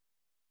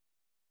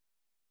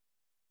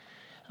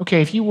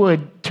Okay, if you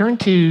would, turn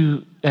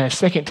to 2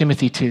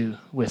 Timothy 2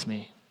 with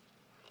me.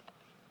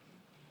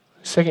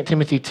 2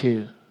 Timothy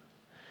 2.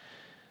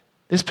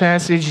 This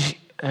passage,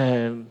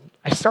 I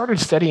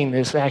started studying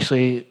this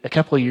actually a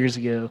couple of years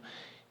ago,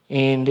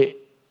 and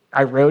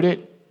I wrote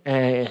it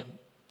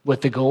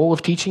with the goal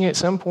of teaching it at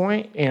some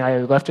point, and I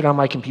left it on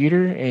my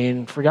computer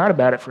and forgot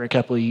about it for a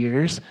couple of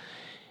years.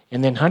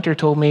 And then Hunter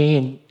told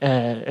me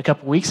a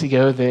couple of weeks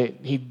ago that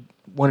he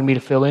wanted me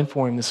to fill in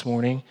for him this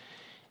morning,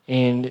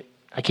 and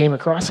I came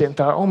across it and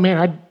thought, oh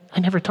man, I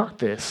never taught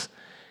this.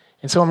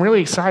 And so I'm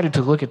really excited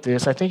to look at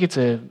this. I think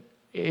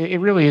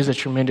it really is a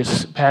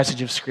tremendous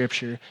passage of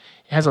Scripture. It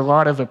has a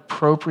lot of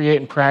appropriate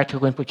and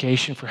practical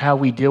implication for how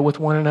we deal with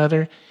one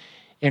another,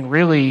 and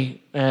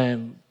really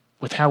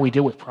with how we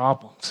deal with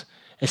problems,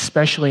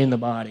 especially in the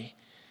body,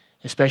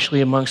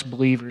 especially amongst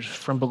believers,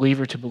 from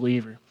believer to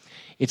believer.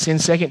 It's in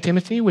 2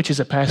 Timothy, which is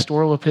a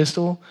pastoral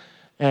epistle.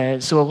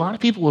 So a lot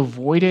of people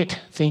avoid it,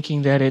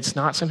 thinking that it's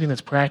not something that's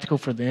practical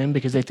for them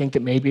because they think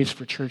that maybe it's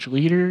for church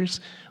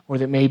leaders or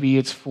that maybe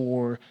it's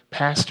for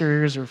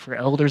pastors or for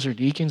elders or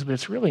deacons, but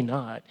it's really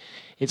not.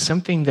 It's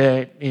something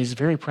that is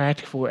very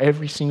practical for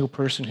every single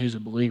person who's a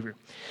believer.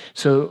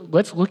 So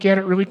let's look at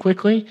it really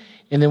quickly,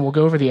 and then we'll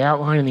go over the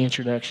outline and the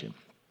introduction.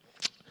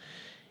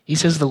 He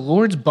says, the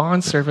Lord's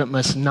bondservant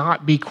must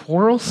not be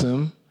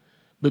quarrelsome,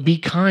 but be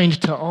kind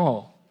to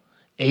all,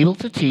 able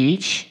to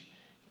teach,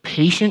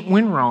 patient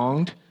when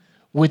wronged,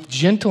 with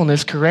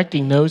gentleness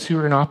correcting those who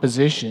are in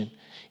opposition,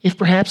 if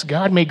perhaps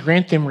God may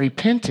grant them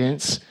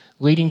repentance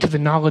leading to the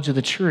knowledge of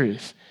the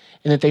truth,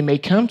 and that they may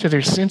come to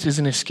their senses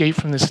and escape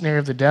from the snare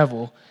of the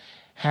devil,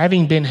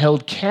 having been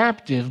held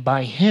captive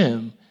by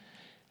him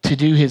to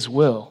do his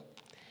will.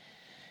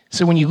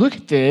 So when you look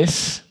at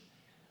this,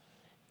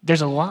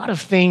 there's a lot of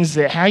things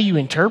that how you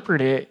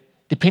interpret it,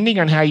 depending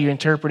on how you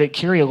interpret it,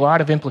 carry a lot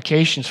of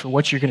implications for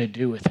what you're going to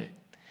do with it.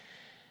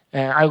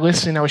 I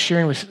was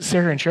sharing with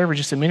Sarah and Trevor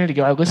just a minute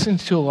ago, I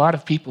listened to a lot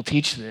of people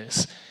teach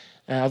this.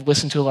 I've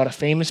listened to a lot of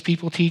famous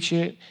people teach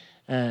it,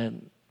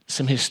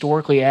 some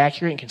historically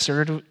accurate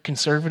and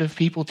conservative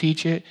people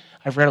teach it.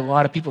 I've read a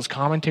lot of people's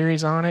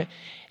commentaries on it,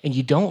 and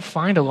you don't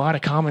find a lot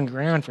of common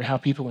ground for how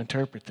people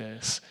interpret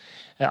this.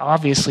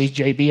 Obviously,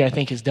 JB, I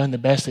think, has done the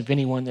best of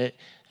anyone that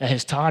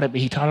has taught it, but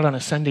he taught it on a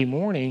Sunday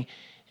morning,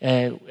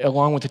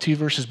 along with the two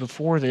verses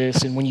before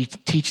this, and when you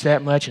teach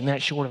that much in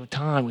that short of a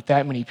time with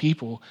that many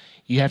people,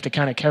 you have to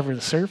kind of cover the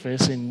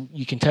surface, and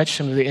you can touch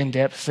some of the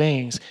in-depth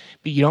things,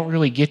 but you don't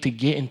really get to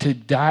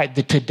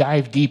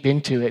dive deep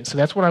into it. So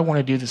that's what I want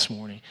to do this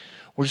morning.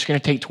 We're just going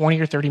to take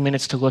 20 or 30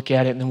 minutes to look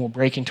at it, and then we'll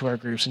break into our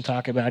groups and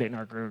talk about it in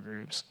our grow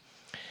groups.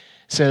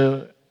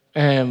 So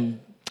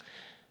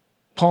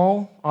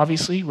Paul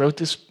obviously wrote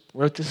this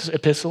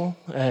epistle,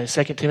 2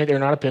 Timothy, or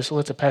not epistle,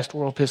 it's a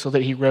pastoral epistle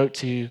that he wrote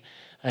to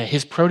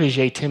his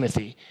protege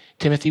Timothy.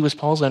 Timothy was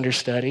Paul's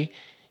understudy.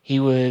 He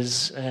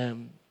was,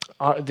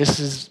 this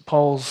is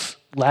Paul's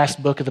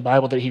last book of the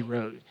Bible that he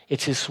wrote.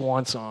 It's his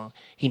swan song.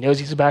 He knows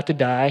he's about to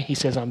die. He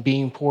says, I'm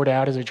being poured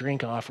out as a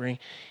drink offering.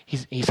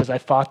 He says, I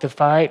fought the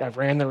fight, I've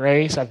ran the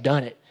race, I've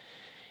done it.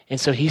 And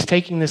so he's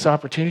taking this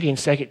opportunity in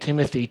 2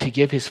 Timothy to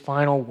give his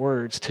final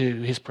words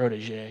to his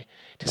protege,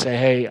 to say,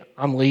 hey,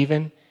 I'm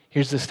leaving.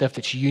 Here's the stuff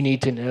that you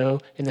need to know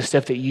and the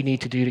stuff that you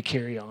need to do to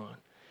carry on.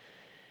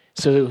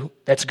 So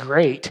that's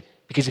great,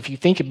 because if you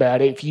think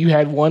about it, if you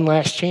had one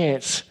last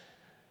chance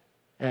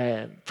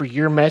for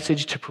your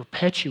message to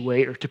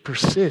perpetuate or to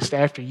persist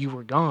after you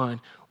were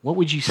gone, what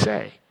would you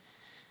say?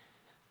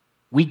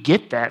 We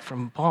get that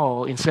from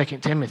Paul in 2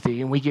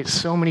 Timothy, and we get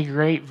so many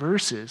great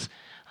verses.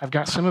 I've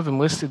got some of them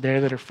listed there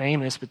that are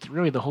famous, but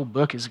really the whole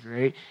book is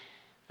great.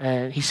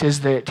 He says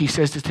to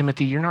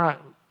Timothy,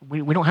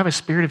 we don't have a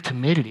spirit of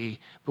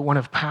timidity, but one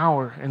of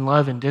power and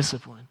love and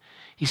discipline.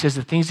 He says,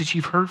 the things that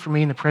you've heard from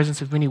me in the presence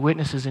of many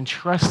witnesses,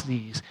 entrust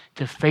these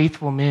to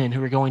faithful men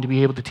who are going to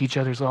be able to teach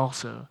others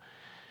also.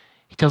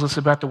 He tells us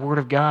about the Word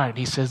of God.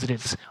 He says that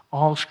it's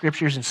all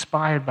Scripture is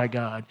inspired by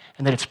God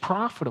and that it's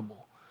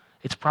profitable.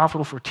 It's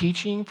profitable for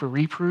teaching, for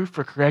reproof,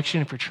 for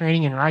correction, and for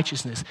training in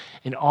righteousness.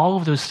 And all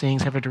of those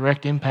things have a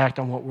direct impact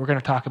on what we're going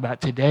to talk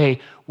about today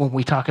when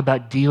we talk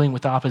about dealing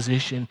with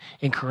opposition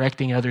and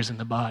correcting others in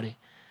the body.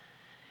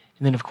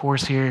 And then, of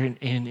course, here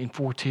in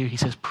 4:2, he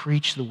says,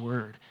 preach the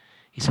Word.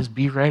 He says,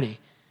 be ready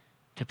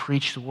to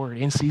preach the Word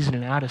in season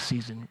and out of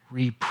season,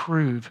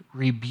 reprove,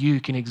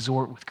 rebuke, and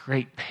exhort with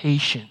great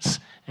patience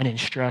and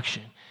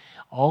instruction.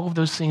 All of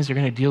those things are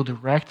going to deal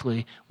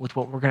directly with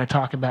what we're going to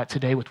talk about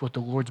today, with what the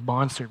Lord's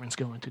bondservant's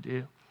going to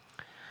do.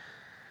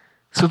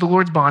 So the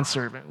Lord's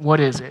bondservant, what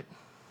is it?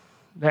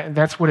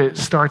 That's what it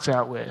starts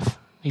out with.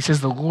 He says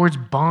the Lord's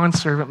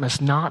bondservant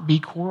must not be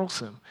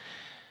quarrelsome.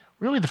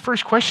 Really, the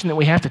first question that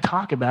we have to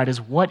talk about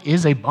is, what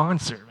is a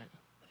bondservant?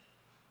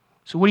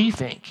 So what do you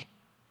think?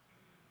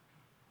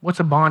 What's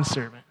a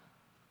bondservant?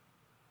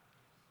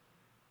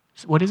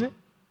 What is it?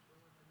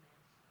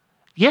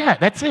 Yeah,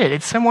 that's it.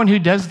 It's someone who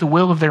does the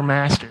will of their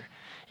master.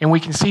 And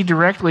we can see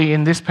directly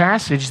in this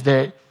passage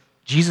that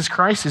Jesus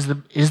Christ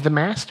is the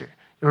master,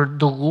 or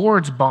the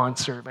Lord's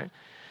bondservant.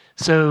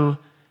 So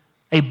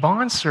A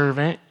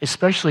bondservant,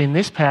 especially in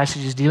this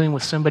passage, is dealing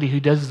with somebody who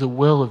does the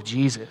will of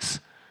Jesus.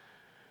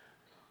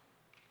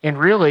 And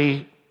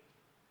really,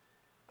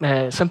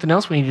 something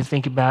else we need to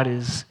think about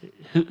is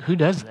who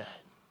does that?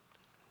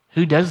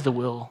 Who does the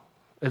will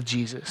of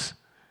Jesus?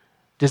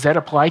 Does that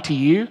apply to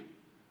you?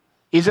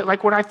 Is it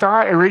like what I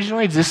thought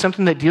originally? Is this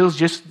something that deals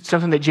just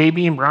something that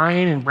JB and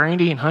Brian and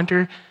Brandy and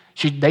Hunter,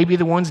 should they be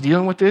the ones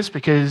dealing with this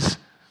because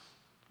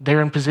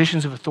they're in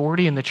positions of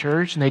authority in the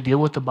church and they deal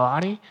with the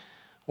body?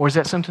 Or is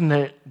that something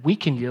that we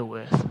can deal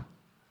with?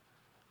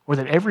 Or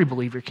that every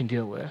believer can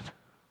deal with?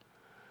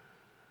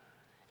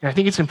 And I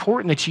think it's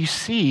important that you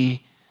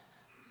see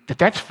that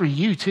that's for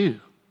you too.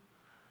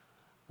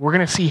 We're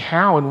going to see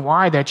how and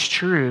why that's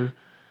true.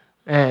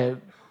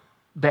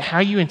 But how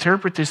you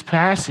interpret this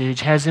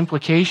passage has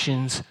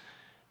implications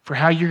for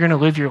how you're going to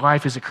live your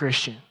life as a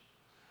Christian.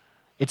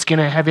 It's going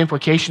to have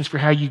implications for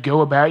how you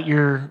go about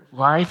your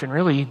life and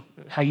really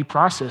how you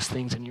process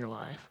things in your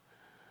life.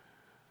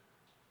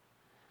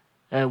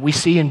 We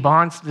see in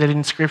bonds that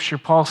in Scripture,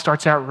 Paul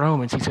starts out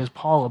Romans. He says,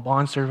 Paul, a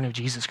bondservant of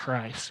Jesus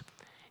Christ.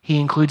 He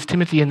includes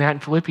Timothy in that in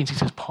Philippians. He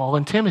says, Paul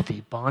and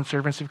Timothy,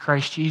 bondservants of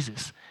Christ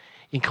Jesus.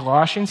 In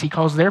Colossians, he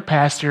calls their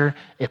pastor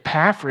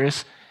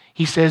Epaphras.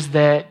 He says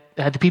that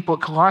the people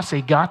at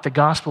Colossae got the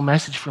gospel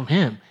message from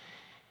him.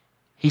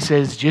 He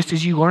says, just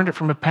as you learned it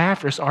from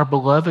Epaphras, our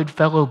beloved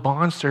fellow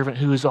bondservant,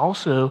 who is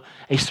also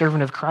a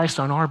servant of Christ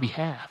on our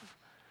behalf.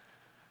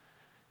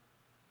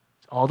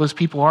 All those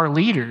people are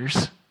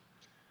leaders,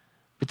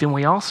 but then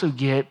we also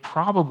get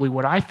probably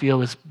what I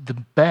feel is the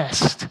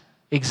best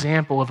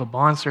example of a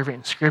bondservant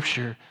in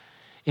Scripture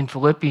in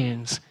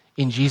Philippians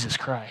in Jesus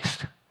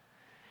Christ.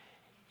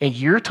 And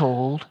you're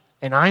told,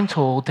 and I'm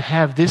told, to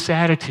have this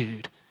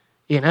attitude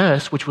in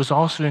us, which was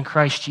also in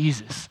Christ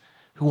Jesus,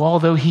 who,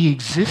 although he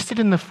existed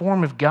in the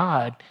form of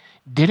God,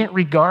 didn't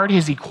regard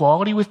his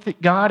equality with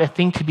God a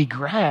thing to be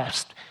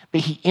grasped,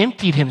 but he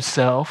emptied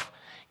himself,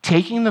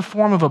 taking the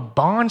form of a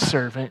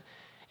bondservant,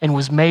 and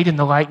was made in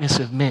the likeness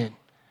of men.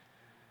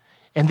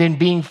 And then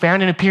being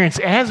found in appearance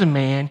as a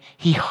man,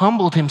 he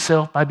humbled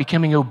himself by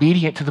becoming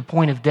obedient to the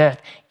point of death,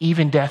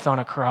 even death on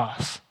a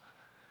cross.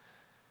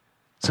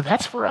 So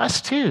that's for us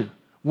too.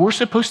 We're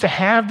supposed to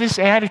have this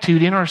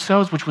attitude in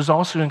ourselves, which was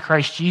also in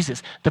Christ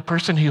Jesus, the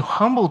person who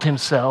humbled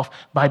himself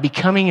by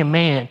becoming a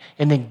man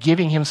and then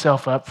giving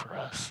himself up for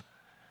us.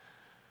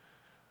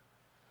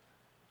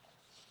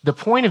 The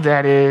point of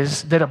that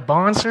is that a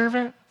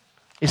bondservant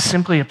is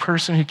simply a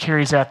person who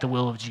carries out the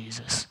will of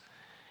Jesus,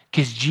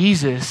 because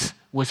Jesus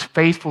was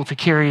faithful to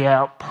carry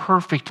out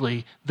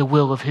perfectly the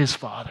will of his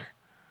Father.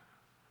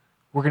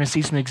 We're going to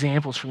see some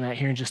examples from that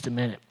here in just a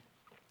minute.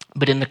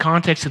 But in the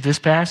context of this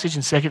passage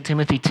in 2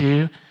 Timothy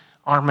 2,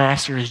 our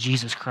master is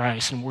Jesus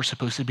Christ, and we're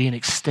supposed to be an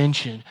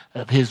extension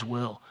of his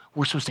will.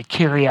 We're supposed to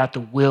carry out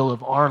the will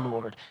of our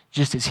Lord,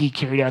 just as he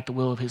carried out the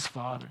will of his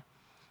Father.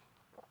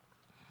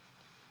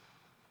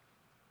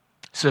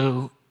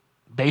 So,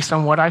 based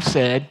on what I've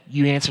said,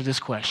 you answer this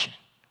question.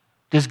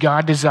 Does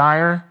God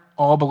desire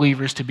all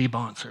believers to be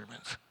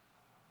bondservants?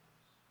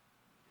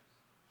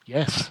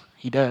 Yes,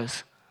 he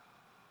does.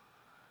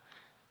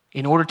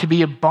 In order to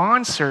be a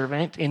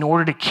bondservant, in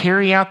order to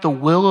carry out the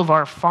will of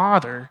our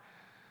Father,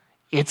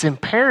 it's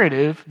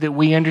imperative that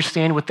we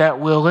understand what that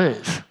will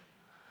is.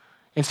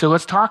 And so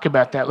let's talk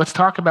about that. Let's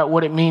talk about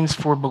what it means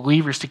for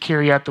believers to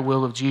carry out the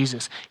will of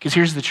Jesus. Because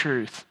here's the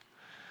truth.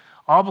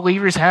 All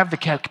believers have the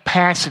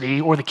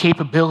capacity or the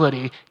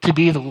capability to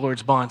be the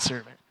Lord's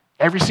bondservant.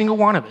 Every single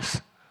one of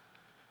us.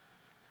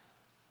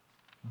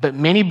 But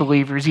many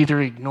believers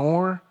either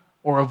ignore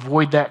or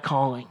avoid that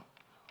calling,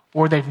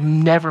 or they've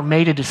never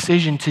made a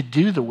decision to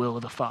do the will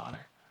of the Father.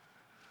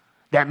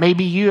 That may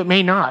be you, it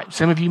may not.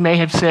 Some of you may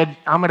have said,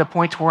 I'm at a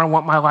point to where I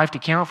want my life to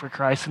count for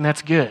Christ, and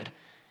that's good,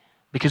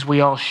 because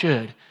we all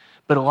should.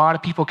 But a lot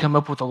of people come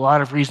up with a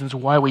lot of reasons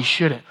why we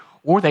shouldn't,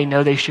 or they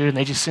know they should and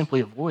they just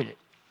simply avoid it.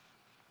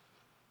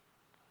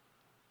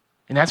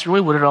 And that's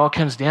really what it all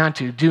comes down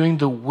to, doing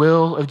the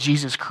will of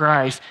Jesus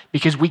Christ,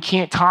 because we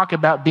can't talk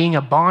about being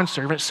a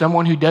bondservant,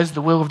 someone who does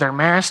the will of their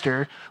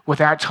master,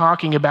 without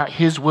talking about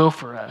his will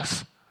for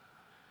us.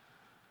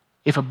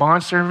 If a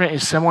bondservant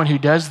is someone who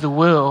does the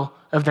will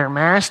of their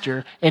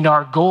master, and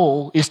our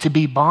goal is to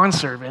be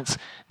bondservants,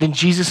 then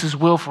Jesus'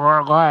 will for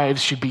our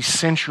lives should be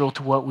central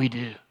to what we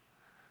do.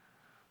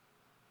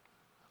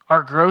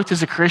 Our growth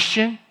as a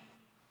Christian,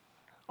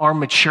 our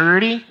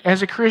maturity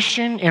as a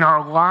Christian, and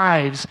our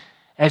lives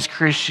as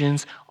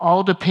Christians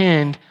all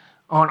depend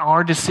on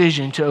our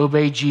decision to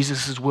obey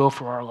Jesus' will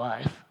for our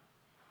life.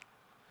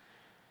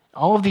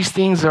 All of these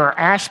things are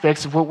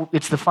aspects of what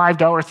it's the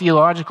 $5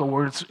 theological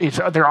word.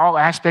 They're all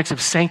aspects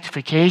of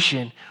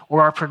sanctification,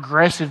 or our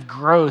progressive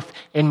growth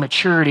and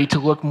maturity to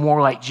look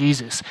more like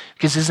Jesus.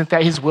 Because isn't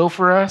that his will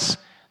for us,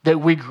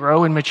 that we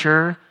grow and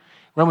mature?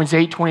 Romans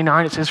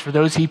 8:29, it says, for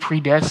those he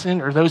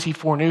predestined, or those he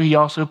foreknew, he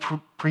also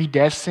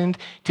predestined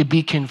to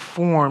be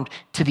conformed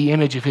to the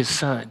image of his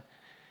Son.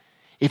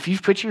 If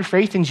you've put your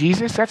faith in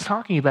Jesus, that's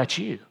talking about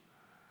you.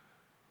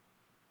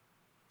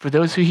 For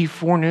those who he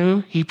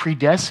foreknew, he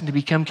predestined to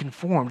become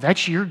conformed.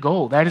 That's your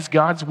goal. That is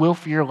God's will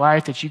for your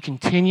life, that you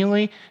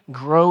continually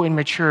grow and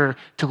mature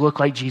to look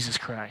like Jesus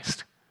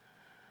Christ.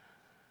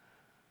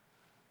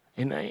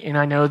 And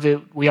I know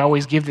that we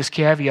always give this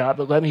caveat,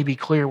 but let me be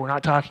clear, we're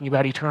not talking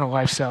about eternal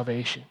life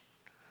salvation.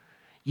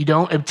 You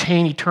don't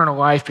obtain eternal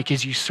life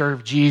because you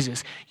serve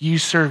Jesus. You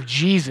serve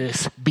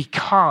Jesus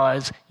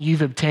because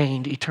you've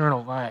obtained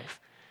eternal life.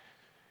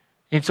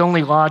 It's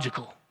only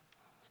logical.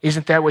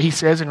 Isn't that what he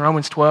says in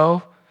Romans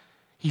 12?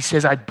 He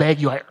says, I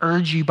beg you, I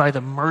urge you by the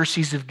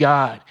mercies of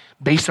God,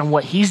 based on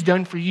what he's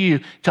done for you,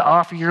 to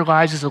offer your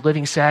lives as a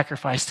living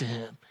sacrifice to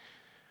him,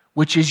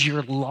 which is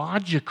your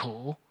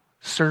logical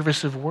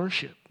service of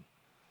worship.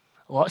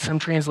 Some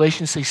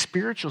translations say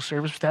spiritual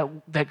service, but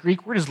that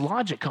Greek word is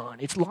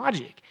logikon. It's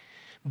logic.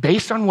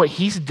 Based on what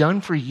he's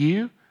done for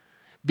you,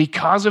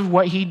 because of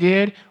what he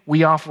did,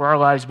 we offer our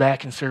lives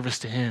back in service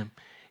to him.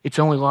 It's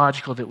only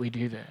logical that we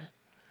do that.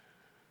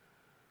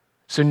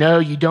 So no,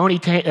 you don't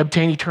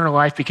obtain eternal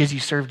life because you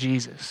serve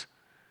Jesus.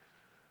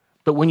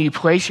 But when you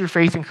place your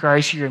faith in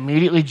Christ, you're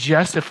immediately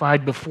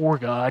justified before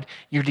God.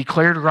 You're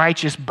declared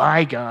righteous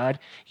by God.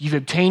 You've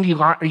obtained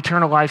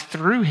eternal life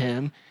through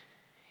him.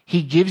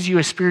 He gives you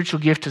a spiritual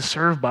gift to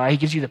serve by. He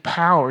gives you the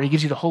power. He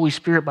gives you the Holy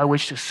Spirit by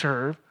which to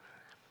serve.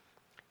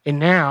 And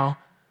now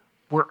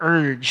we're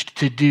urged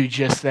to do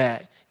just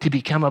that, to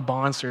become a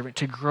bondservant,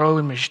 to grow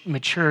and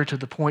mature to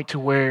the point to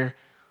where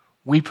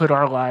we put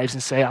our lives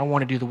and say, I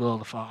want to do the will of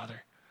the Father.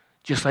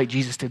 Just like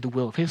Jesus did the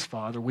will of his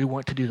Father, we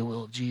want to do the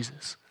will of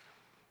Jesus.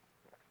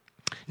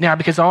 Now,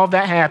 because all of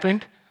that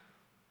happened,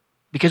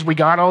 because we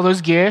got all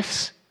those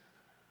gifts,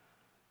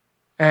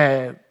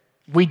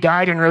 we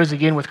died and rose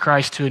again with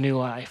Christ to a new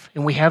life,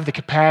 and we have the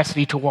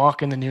capacity to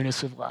walk in the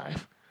newness of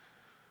life.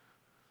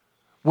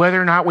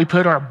 Whether or not we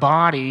put our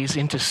bodies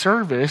into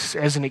service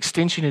as an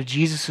extension of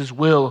Jesus'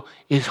 will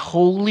is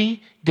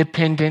wholly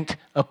dependent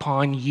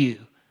upon you.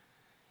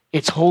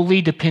 It's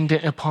wholly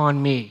dependent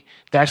upon me.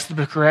 That's the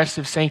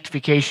progressive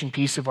sanctification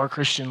piece of our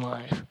Christian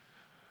life.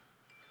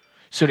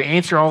 So to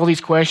answer all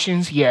these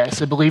questions,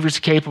 yes, a believer is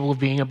capable of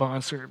being a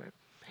bondservant.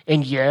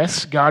 And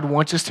yes, God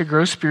wants us to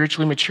grow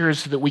spiritually mature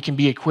so that we can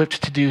be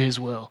equipped to do his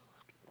will.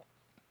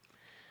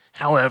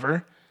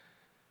 However,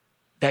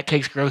 that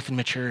takes growth and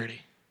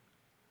maturity.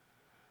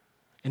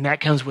 And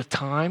that comes with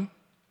time.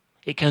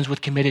 It comes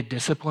with committed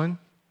discipline.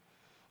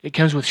 It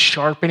comes with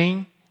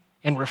sharpening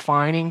and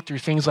refining through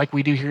things like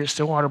we do here at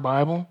Stillwater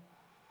Bible.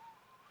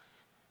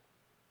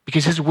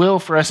 Because his will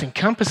for us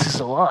encompasses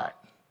a lot.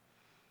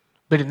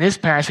 But in this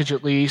passage,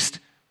 at least,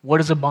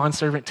 what is a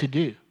bondservant to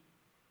do?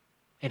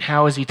 And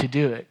how is he to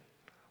do it?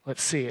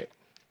 Let's see it.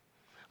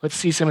 Let's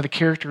see some of the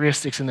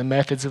characteristics and the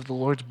methods of the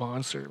Lord's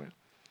bondservant.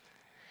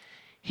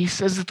 He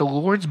says that the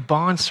Lord's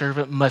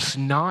bondservant must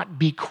not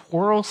be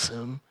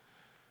quarrelsome,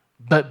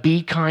 but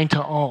be kind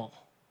to all.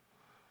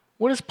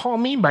 What does Paul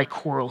mean by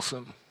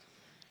quarrelsome?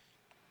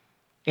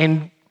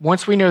 And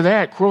once we know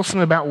that,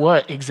 quarrelsome about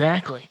what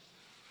exactly?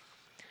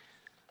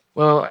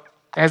 Well,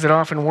 as it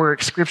often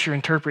works, Scripture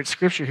interprets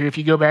Scripture here. If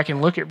you go back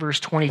and look at verse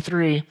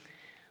 23,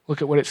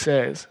 look at what it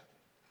says.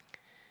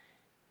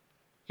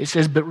 It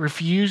says, but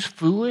refuse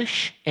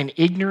foolish and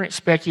ignorant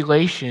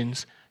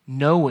speculations,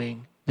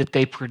 knowing that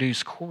they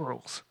produce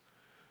quarrels.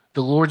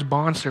 The Lord's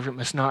bondservant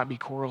must not be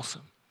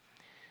quarrelsome.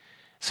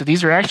 So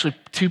these are actually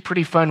two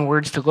pretty fun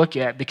words to look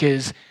at,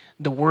 because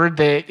the word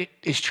that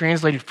is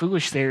translated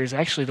foolish there is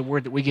actually the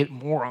word that we get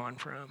moron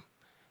from.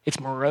 It's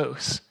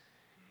morose.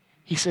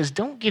 He says,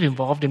 don't get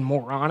involved in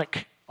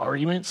moronic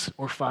arguments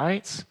or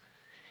fights.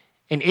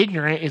 And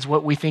ignorant is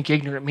what we think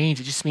ignorant means.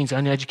 It just means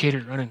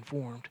uneducated or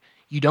uninformed.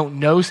 If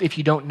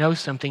you don't know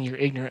something, you're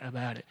ignorant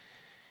about it.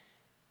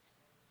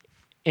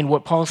 And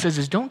what Paul says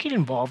is, don't get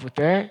involved with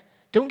that.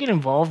 Don't get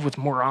involved with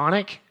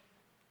moronic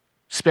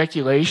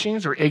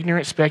speculations or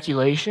ignorant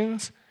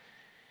speculations.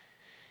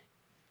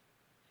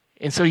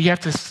 And so you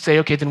have to say,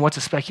 okay, then what's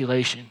a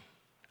speculation?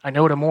 I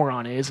know what a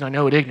moron is, and I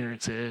know what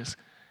ignorance is,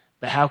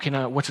 but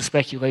what's a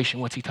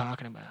speculation? What's he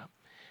talking about?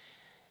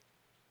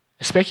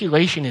 A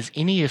speculation is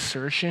any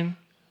assertion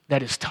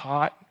that is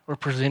taught or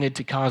presented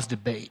to cause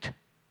debate.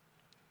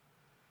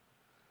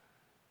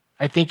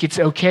 I think it's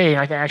okay,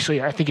 I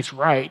think it's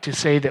right to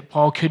say that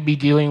Paul could be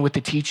dealing with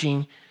the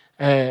teaching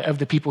of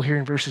the people here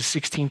in verses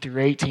 16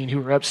 through 18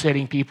 who were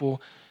upsetting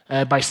people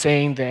by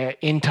saying that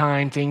end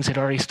time things had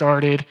already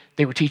started.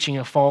 They were teaching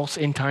a false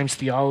end times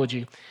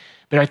theology.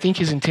 But I think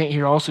his intent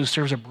here also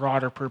serves a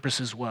broader purpose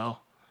as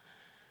well.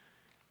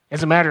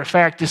 As a matter of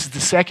fact, this is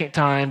the second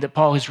time that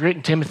Paul has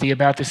written Timothy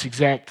about this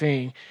exact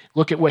thing.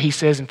 Look at what he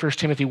says in 1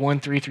 Timothy 1,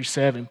 3 through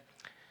 7.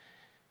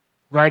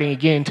 Writing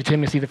again to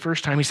Timothy the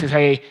first time, he says,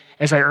 hey,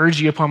 as I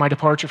urge you upon my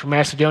departure from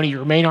Macedonia, you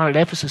remain on at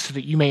Ephesus so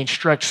that you may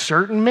instruct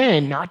certain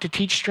men not to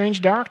teach strange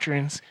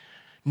doctrines,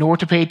 nor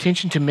to pay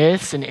attention to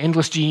myths and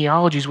endless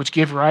genealogies which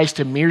give rise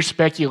to mere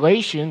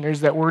speculation,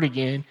 there's that word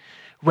again,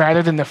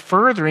 rather than the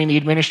furthering the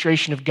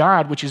administration of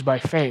God, which is by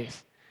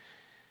faith.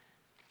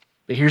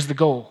 But here's the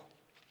goal,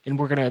 and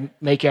we're going to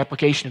make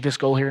application of this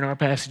goal here in our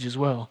passage as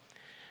well.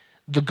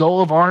 The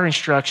goal of our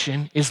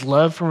instruction is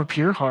love from a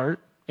pure heart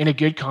and a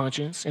good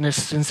conscience and a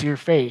sincere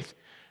faith.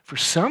 For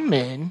some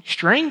men,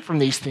 straying from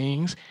these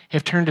things,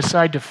 have turned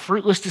aside to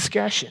fruitless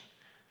discussion,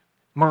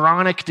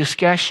 moronic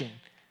discussion,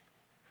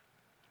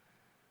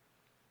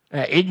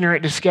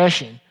 ignorant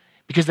discussion,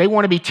 because they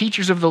want to be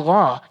teachers of the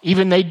law,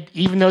 even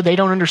though they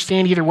don't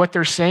understand either what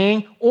they're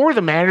saying or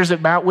the matters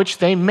about which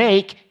they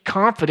make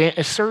confident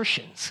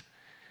assertions.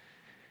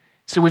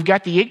 So we've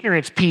got the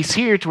ignorance piece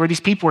here to where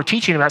these people are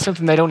teaching about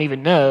something they don't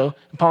even know.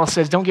 And Paul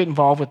says, don't get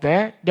involved with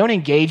that. Don't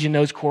engage in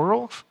those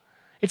quarrels.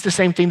 It's the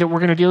same thing that we're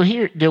going to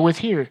deal with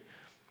here.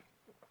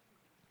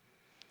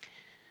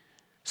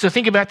 So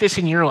think about this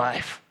in your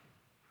life.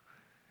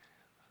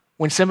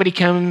 When somebody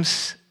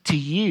comes to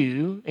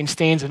you and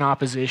stands in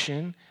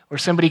opposition, or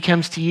somebody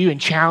comes to you and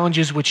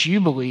challenges what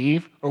you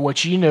believe or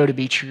what you know to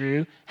be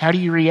true, how do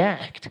you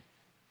react?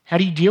 How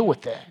do you deal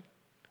with that?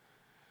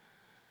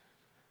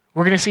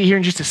 We're going to see here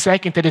in just a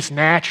second that it's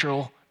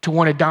natural to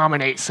want to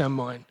dominate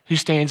someone who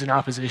stands in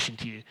opposition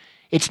to you.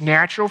 It's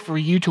natural for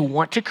you to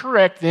want to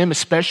correct them,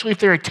 especially if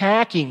they're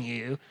attacking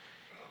you,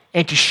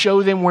 and to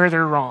show them where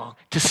they're wrong,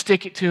 to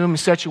stick it to them in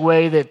such a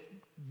way that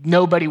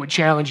nobody would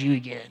challenge you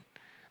again.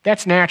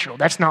 That's natural.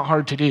 That's not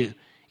hard to do.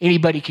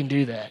 Anybody can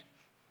do that.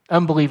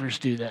 Unbelievers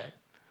do that,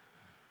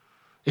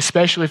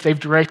 especially if they've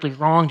directly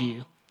wronged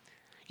you.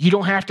 You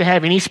don't have to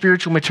have any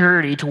spiritual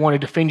maturity to want to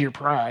defend your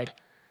pride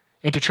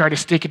and to try to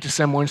stick it to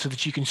someone so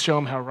that you can show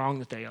them how wrong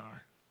that they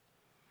are.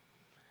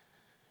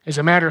 As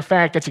a matter of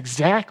fact, that's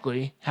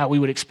exactly how we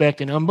would expect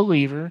an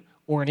unbeliever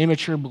or an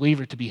immature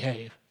believer to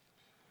behave.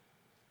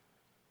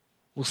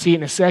 We'll see it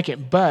in a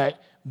second,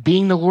 but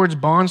being the Lord's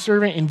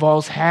bondservant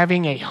involves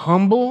having a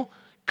humble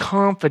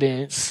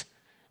confidence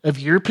of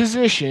your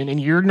position and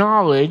your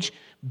knowledge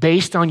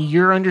based on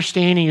your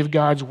understanding of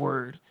God's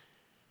word.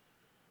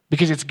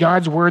 Because it's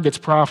God's word that's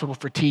profitable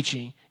for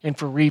teaching and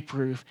for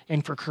reproof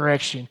and for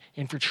correction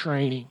and for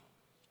training.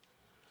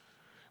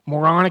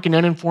 Moronic and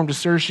uninformed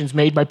assertions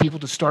made by people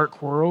to start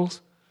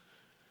quarrels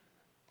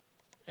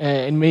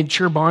and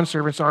mature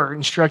bondservants are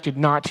instructed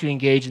not to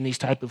engage in these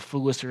type of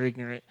foolish or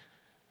ignorant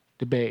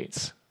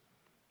debates.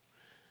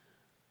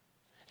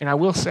 And I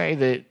will say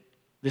that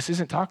this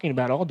isn't talking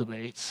about all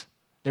debates.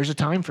 There's a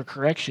time for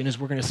correction, as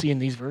we're going to see in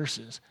these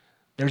verses.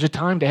 There's a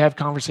time to have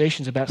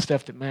conversations about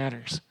stuff that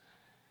matters,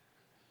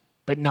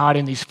 but not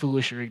in these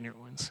foolish or ignorant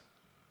ones.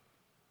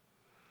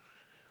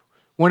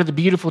 One of the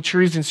beautiful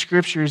truths in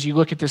Scripture as you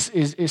look at this,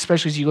 is,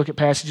 especially as you look at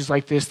passages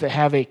like this that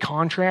have a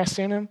contrast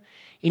in them,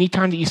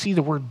 anytime that you see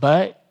the word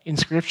but in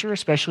Scripture,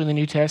 especially in the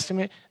New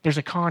Testament, there's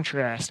a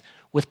contrast.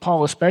 With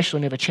Paul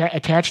especially, and I've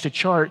attached a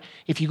chart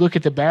if you look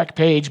at the back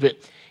page, but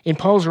in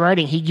Paul's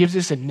writing, he gives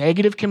us a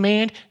negative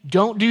command.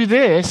 Don't do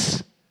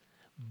this,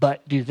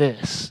 but do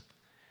this.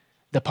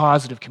 The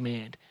positive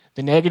command.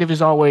 The negative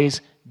is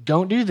always,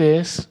 don't do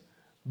this,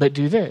 but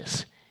do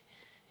this.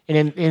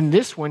 And in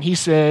this one, he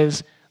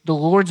says, the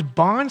Lord's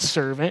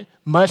bondservant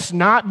must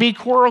not be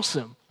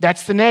quarrelsome.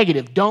 That's the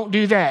negative. Don't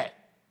do that.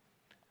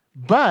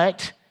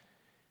 But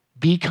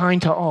be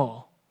kind to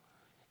all,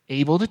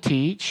 able to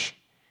teach,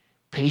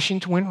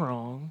 patient when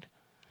wronged,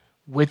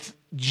 with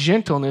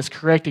gentleness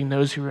correcting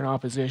those who are in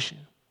opposition.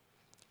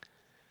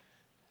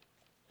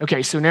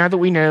 Okay, so now that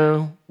we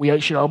know we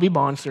should all be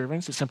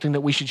bondservants, it's something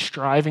that we should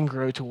strive and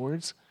grow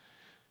towards.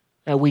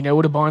 We know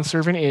what a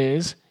bondservant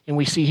is, and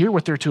we see here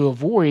what they're to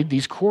avoid,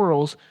 these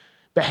quarrels.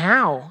 But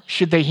how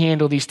should they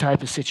handle these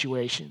type of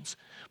situations?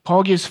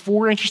 Paul gives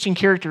 4 interesting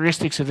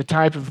characteristics of the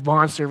type of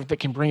bondservant that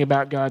can bring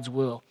about God's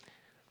will.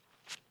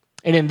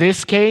 And in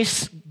this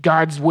case,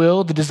 God's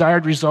will, the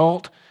desired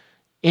result,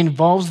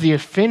 involves the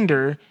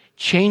offender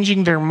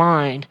changing their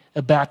mind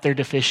about their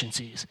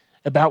deficiencies,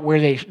 about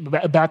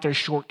their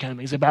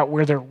shortcomings, about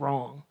where they're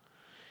wrong.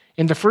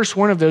 And the first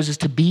one of those is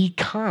to be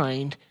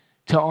kind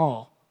to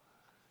all.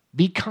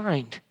 Be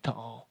kind to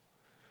all.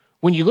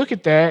 When you look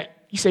at that,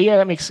 you say, yeah,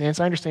 that makes sense.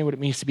 I understand what it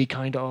means to be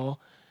kind to all.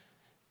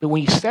 But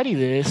when you study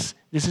this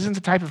isn't the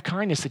type of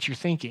kindness that you're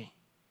thinking.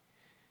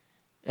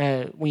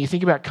 When you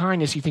think about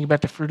kindness, you think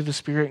about the fruit of the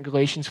Spirit in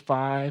Galatians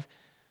 5.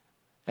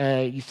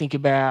 You think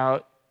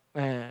about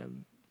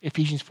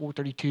Ephesians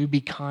 4:32,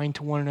 be kind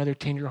to one another,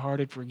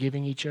 tenderhearted,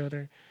 forgiving each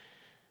other.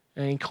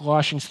 In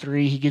Colossians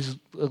 3, he gives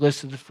a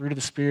list of the fruit of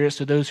the Spirit.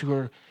 So those who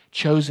are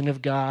chosen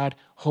of God,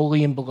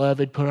 holy and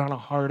beloved, put on a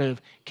heart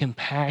of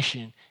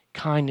compassion,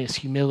 kindness,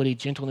 humility,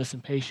 gentleness,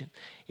 and patience.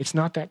 It's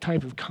not that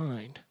type of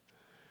kind.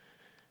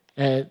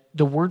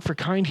 The word for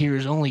kind here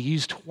is only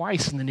used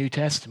twice in the New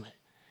Testament.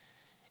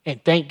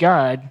 And thank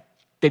God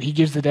that he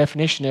gives the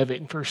definition of it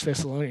in 1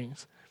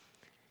 Thessalonians.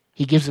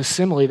 He gives a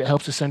simile that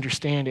helps us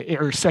understand it.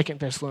 Or 2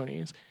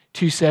 Thessalonians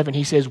 2:7,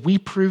 he says, we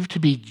prove to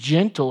be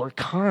gentle or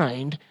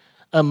kind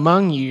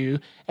among you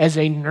as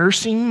a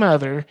nursing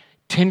mother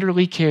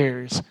tenderly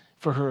cares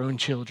for her own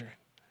children.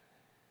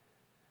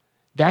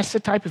 That's the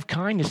type of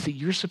kindness that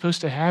you're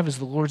supposed to have as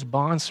the Lord's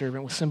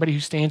bondservant with somebody who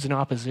stands in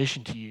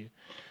opposition to you,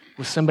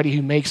 with somebody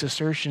who makes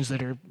assertions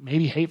that are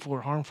maybe hateful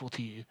or harmful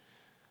to you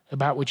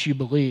about what you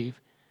believe.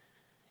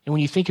 And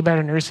when you think about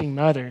a nursing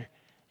mother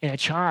and a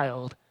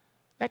child,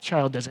 That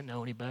child doesn't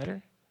know any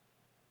better.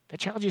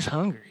 That child's just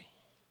hungry.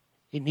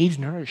 It needs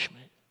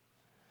nourishment.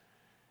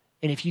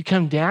 And if you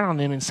come down on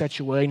them in such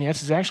a way, and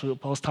that's exactly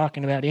what Paul's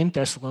talking about in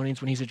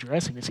Thessalonians when he's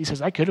addressing this. He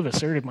says, I could have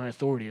asserted my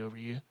authority over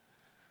you.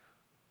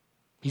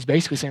 He's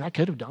basically saying, I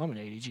could have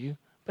dominated you,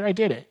 but I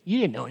didn't. You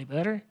didn't know any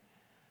better.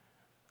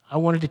 I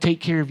wanted to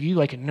take care of you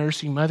like a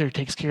nursing mother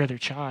takes care of their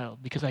child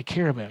because I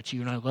care about you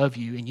and I love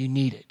you and you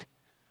need it.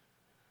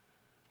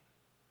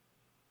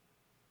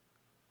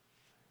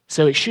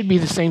 So it should be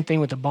the same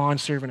thing with the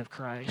bondservant of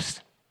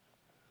Christ.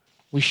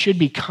 We should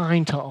be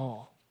kind to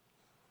all.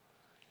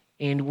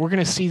 And we're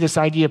going to see this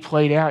idea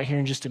played out here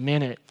in just a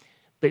minute.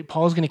 But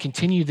Paul's going to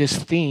continue this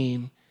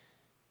theme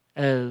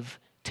of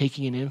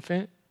taking an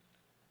infant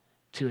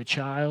to a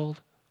child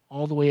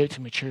all the way up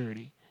to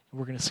maturity. And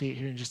we're going to see it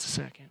here in just a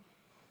second.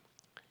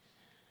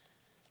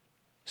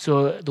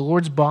 So the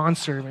Lord's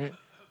bondservant,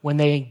 when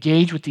they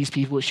engage with these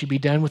people, it should be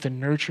done with a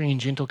nurturing and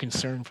gentle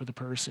concern for the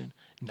person,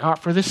 not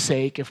for the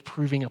sake of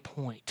proving a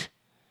point.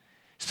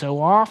 So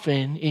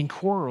often in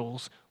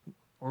quarrels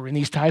or in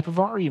these type of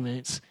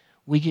arguments,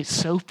 we get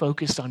so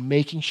focused on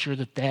making sure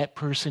that that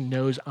person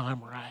knows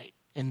I'm right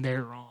and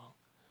they're wrong.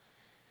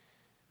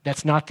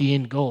 That's not the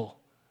end goal.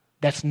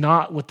 That's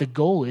not what the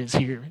goal is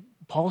here.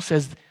 Paul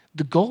says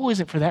the goal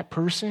isn't for that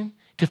person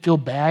to feel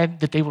bad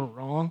that they were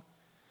wrong.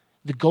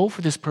 The goal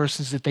for this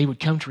person is that they would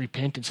come to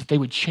repentance, that they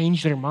would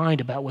change their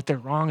mind about what they're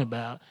wrong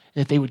about,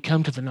 and that they would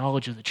come to the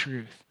knowledge of the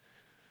truth.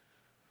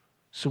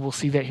 So we'll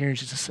see that here in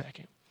just a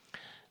second.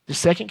 The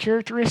second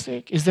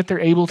characteristic is that they're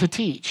able to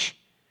teach.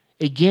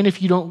 Again,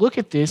 if you don't look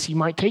at this, you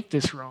might take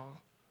this wrong.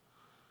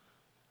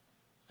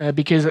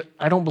 Because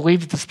I don't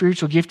believe that the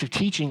spiritual gift of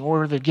teaching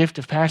or the gift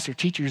of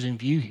pastor-teacher is in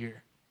view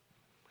here.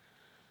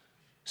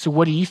 So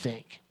what do you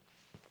think?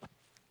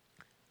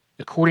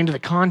 According to the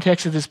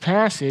context of this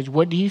passage,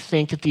 why do you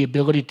think that the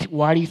ability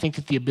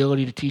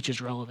to teach is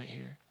relevant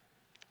here?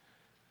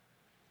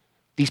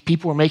 These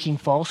people are making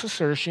false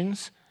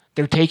assertions.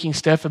 They're taking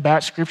stuff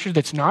about Scripture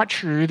that's not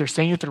true. They're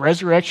saying that the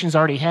resurrection's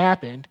already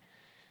happened.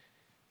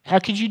 How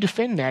could you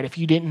defend that if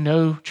you didn't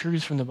know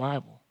truths from the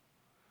Bible?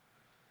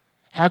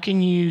 How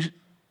can you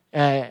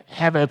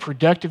have a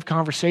productive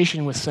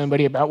conversation with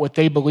somebody about what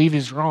they believe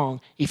is wrong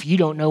if you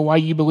don't know why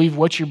you believe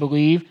what you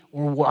believe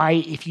or why,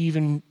 if you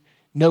even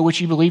know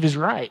what you believe is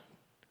right?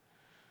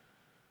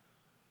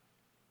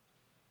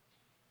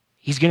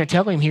 He's going to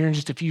tell him here in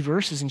just a few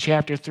verses in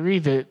chapter 3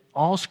 that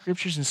all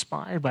Scripture is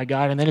inspired by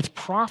God and that it's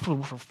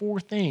profitable for 4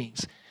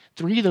 things.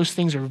 3 of those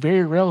things are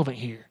very relevant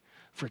here.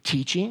 For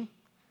teaching,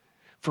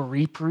 for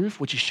reproof,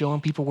 which is showing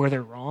people where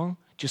they're wrong,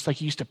 just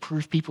like you used to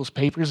proof people's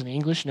papers in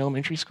English in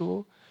elementary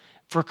school.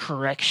 For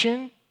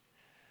correction,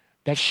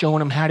 that's showing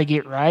them how to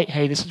get right.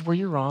 Hey, this is where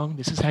you're wrong.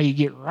 This is how you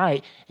get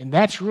right. And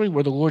that's really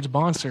where the Lord's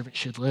bondservant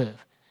should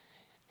live.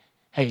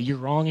 Hey, you're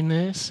wrong in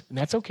this, and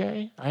that's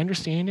okay. I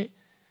understand it.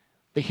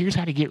 But here's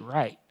how to get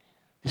right.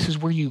 This is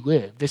where you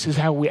live. This is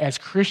how we, as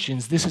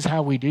Christians, this is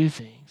how we do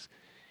things.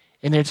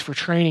 And it's for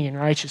training in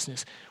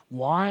righteousness.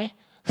 Why?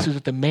 So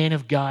that the man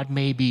of God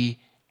may be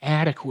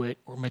adequate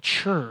or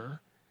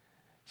mature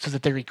so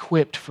that they're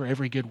equipped for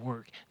every good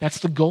work. That's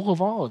the goal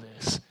of all of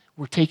this.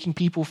 We're taking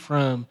people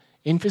from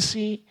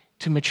infancy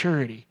to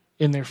maturity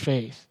in their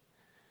faith.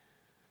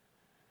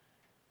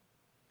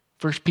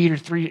 1 Peter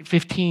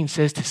 3:15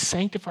 says to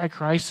sanctify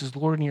Christ as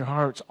Lord in your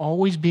hearts,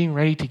 always being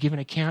ready to give an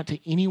account to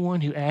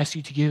anyone who asks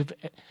you to give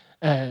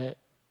an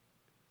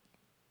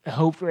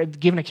account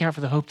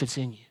for the hope that's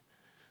in you.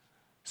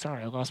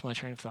 Sorry, I lost my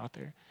train of thought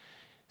there.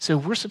 So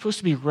we're supposed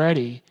to be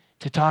ready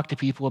to talk to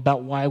people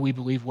about why we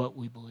believe what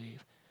we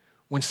believe.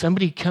 When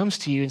somebody comes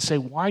to you and say,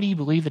 why do you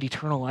believe that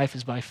eternal life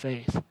is by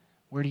faith?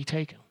 Where do you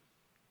take them?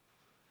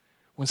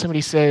 When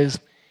somebody says,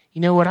 you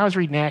know what, I was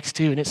reading Acts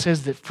 2, and it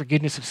says that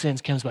forgiveness of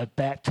sins comes by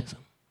baptism.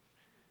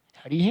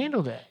 How do you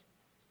handle that?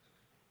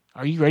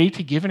 Are you ready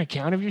to give an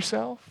account of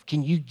yourself?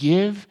 Can you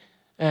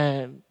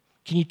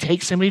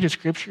take somebody to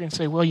Scripture and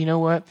say, well, you know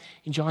what,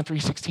 in John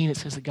 3:16 it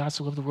says that God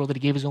so loved the world that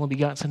he gave his only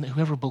begotten Son, that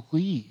whoever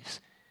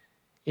believes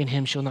in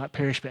him shall not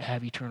perish but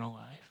have eternal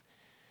life.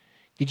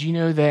 Did you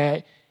know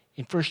that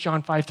in 1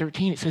 John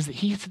 5:13 it says that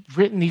he's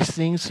written these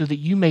things so that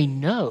you may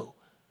know,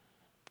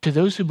 to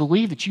those who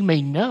believe, that you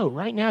may know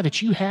right now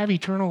that you have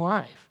eternal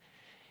life.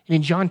 And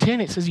in John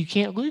 10 it says you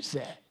can't lose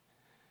that.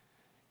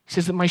 He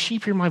says that my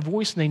sheep hear my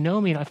voice and they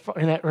know me,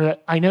 or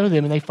I know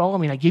them and they follow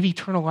me, and I give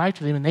eternal life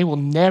to them, and they will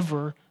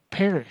never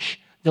perish.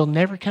 They'll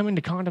never come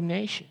into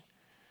condemnation.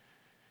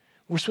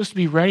 We're supposed to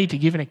be ready to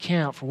give an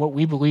account for what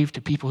we believe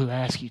to people who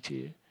ask you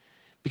to,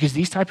 because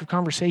these type of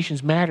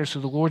conversations matter,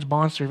 so the Lord's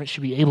bondservant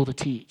should be able to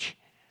teach.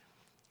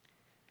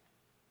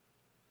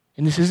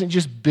 And this isn't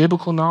just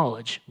biblical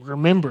knowledge.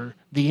 Remember,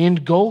 the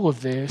end goal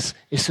of this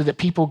is so that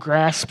people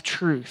grasp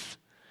truth.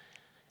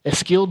 A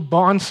skilled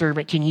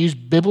bondservant can use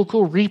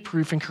biblical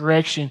reproof and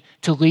correction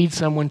to lead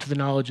someone to the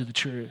knowledge of the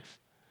truth.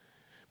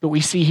 But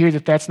we see here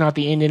that that's not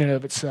the end in and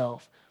of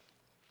itself.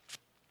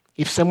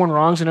 If someone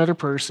wrongs another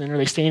person or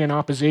they stand in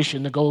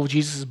opposition, the goal of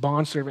Jesus'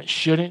 bondservant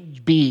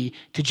shouldn't be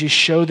to just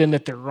show them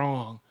that they're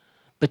wrong,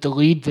 but to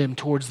lead them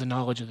towards the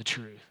knowledge of the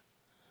truth.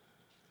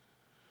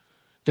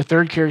 The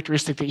third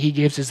characteristic that he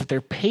gives is that they're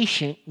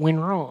patient when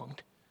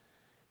wronged.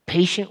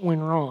 Patient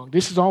when wronged.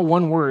 This is all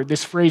one word.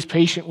 This phrase,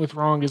 patient with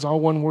wronged, is all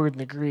one word in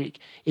the Greek.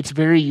 It's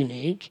very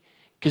unique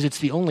because it's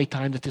the only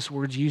time that this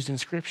word's used in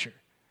Scripture.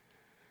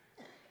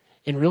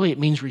 And really, it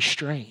means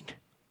restrained.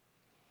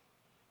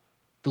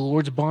 The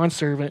Lord's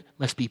bondservant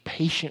must be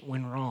patient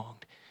when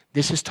wronged.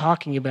 This is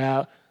talking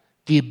about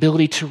the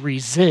ability to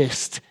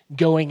resist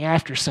going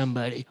after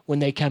somebody when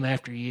they come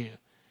after you.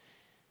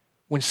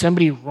 When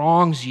somebody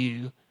wrongs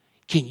you,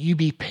 can you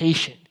be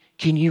patient?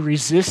 Can you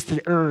resist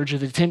the urge or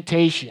the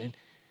temptation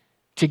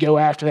to go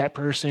after that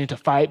person and to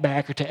fight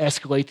back or to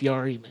escalate the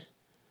argument?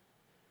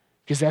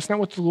 Because that's not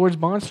what the Lord's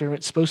bondservant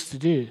is supposed to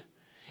do.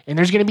 And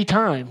there's going to be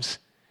times,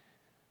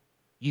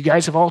 you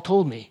guys have all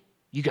told me,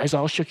 you guys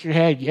all shook your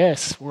head,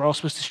 yes, we're all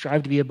supposed to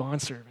strive to be a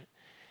bondservant.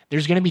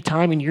 There's going to be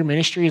time in your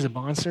ministry as a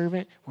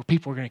bondservant where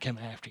people are going to come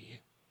after you.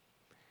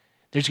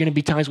 There's going to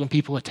be times when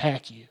people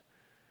attack you.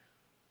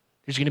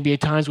 There's going to be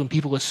times when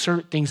people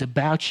assert things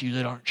about you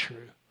that aren't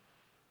true.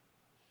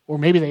 Or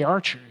maybe they are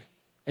true,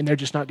 and they're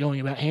just not going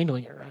about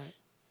handling it right.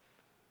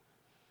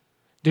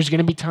 There's going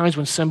to be times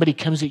when somebody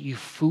comes at you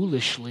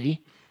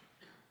foolishly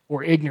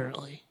or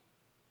ignorantly.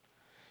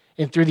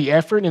 And through the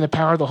effort and the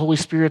power of the Holy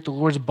Spirit, the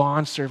Lord's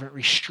bondservant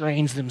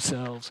restrains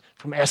themselves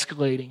from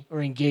escalating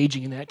or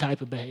engaging in that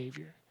type of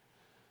behavior.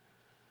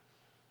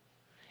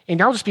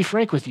 And I'll just be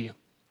frank with you.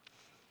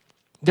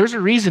 There's a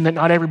reason that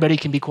not everybody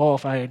can be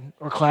qualified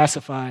or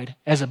classified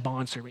as a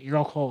bondservant. You're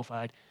all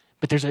qualified.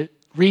 But there's a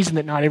reason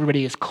that not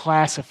everybody is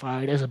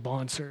classified as a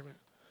bondservant.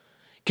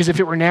 Because if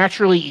it were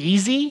naturally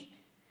easy,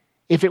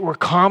 if it were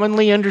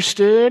commonly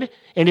understood,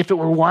 and if it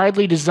were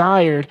widely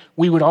desired,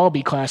 we would all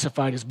be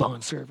classified as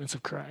bondservants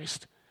of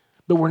Christ.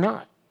 But we're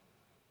not.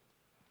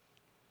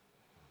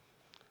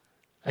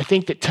 I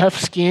think that tough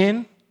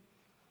skin,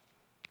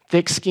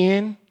 thick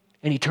skin,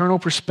 an eternal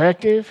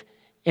perspective,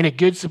 and a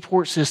good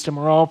support system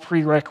are all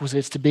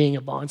prerequisites to being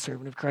a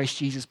bondservant of Christ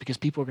Jesus, because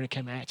people are going to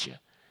come at you.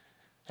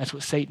 That's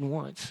what Satan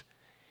wants.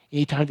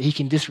 Anytime that he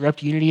can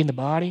disrupt unity in the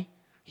body,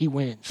 he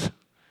wins.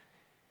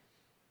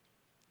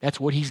 That's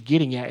what he's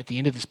getting at the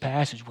end of this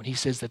passage when he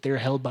says that they're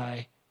held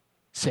by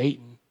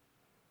Satan,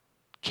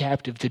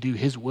 captive to do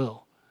his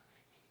will.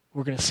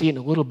 We're going to see it in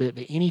a little bit,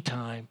 but any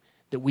time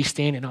that we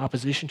stand in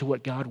opposition to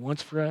what God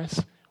wants for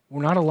us,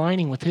 we're not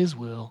aligning with his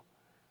will,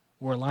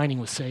 we're aligning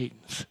with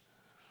Satan's.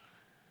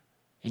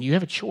 And you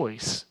have a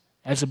choice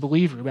as a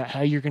believer about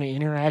how you're going to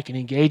interact and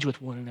engage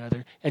with one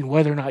another and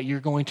whether or not you're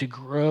going to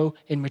grow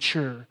and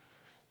mature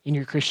in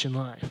your Christian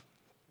life.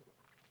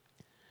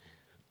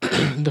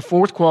 The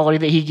fourth quality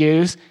that he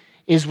gives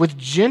is with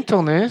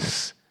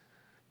gentleness.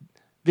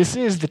 This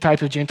is the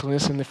type of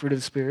gentleness in the fruit of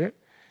the Spirit.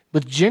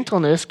 With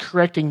gentleness,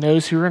 correcting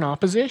those who are in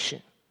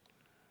opposition.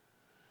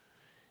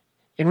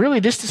 And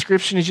really, this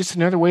description is just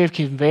another way of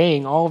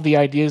conveying all of the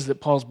ideas that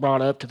Paul's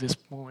brought up to this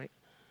point.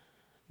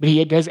 But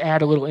he does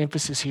add a little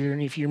emphasis here.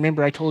 And if you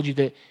remember, I told you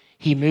that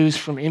he moves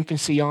from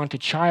infancy on to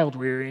child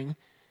rearing,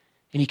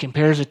 and he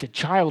compares it to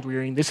child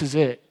rearing. This is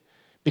it.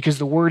 Because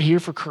the word here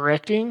for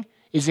correcting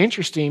is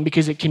interesting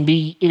because it can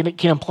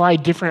imply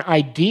different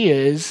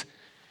ideas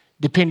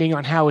depending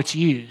on how it's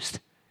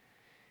used.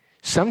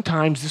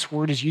 Sometimes this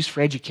word is used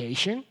for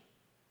education.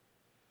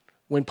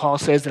 When Paul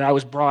says that I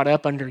was brought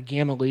up under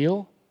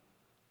Gamaliel,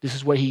 this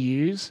is what he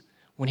used.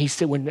 When he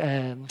said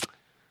when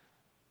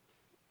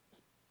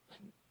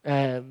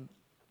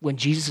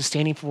Jesus is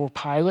standing before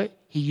Pilate,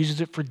 he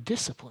uses it for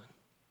discipline.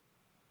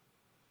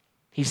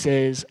 He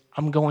says,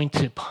 I'm going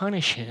to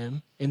punish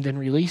him and then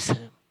release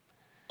him.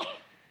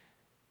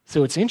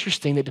 So it's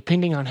interesting that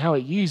depending on how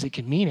it's used, it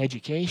can mean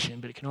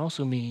education, but it can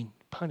also mean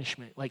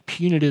punishment, like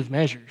punitive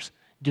measures,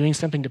 doing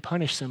something to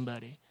punish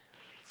somebody.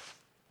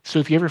 So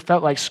if you ever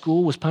felt like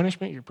school was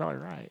punishment, you're probably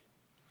right.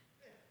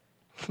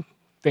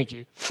 Thank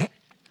you.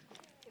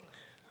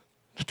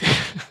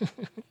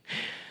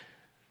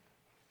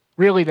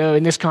 Really, though,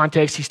 in this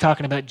context, he's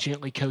talking about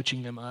gently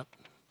coaching them up.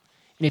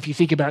 And if you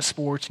think about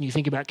sports and you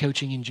think about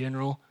coaching in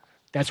general,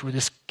 that's where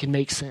this can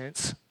make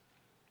sense.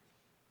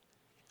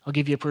 I'll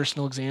give you a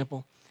personal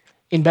example.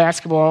 In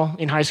basketball,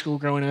 in high school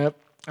growing up,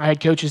 I had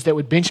coaches that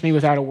would bench me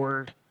without a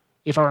word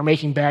if I were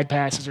making bad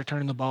passes or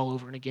turning the ball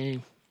over in a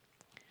game.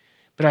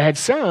 But I had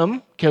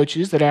some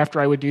coaches that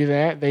after I would do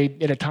that, they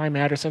at a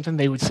timeout or something,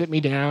 they would sit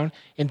me down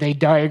and they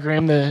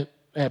diagram the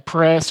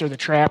press or the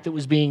trap that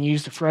was being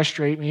used to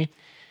frustrate me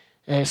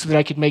so that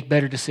I could make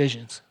better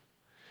decisions.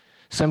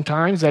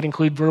 Sometimes that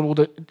included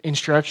verbal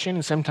instruction,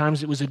 and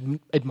sometimes it was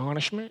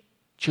admonishment,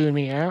 chewing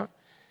me out.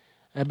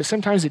 But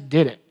sometimes it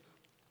didn't.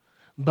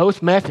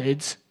 Both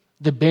methods,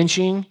 the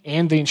benching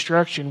and the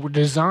instruction, were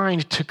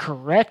designed to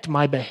correct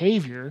my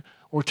behavior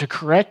or to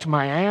correct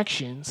my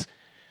actions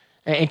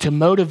and to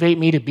motivate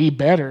me to be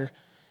better.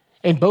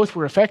 And both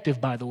were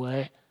effective, by the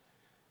way.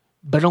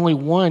 But only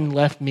one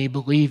left me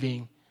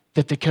believing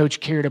that the coach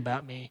cared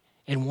about me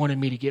and wanted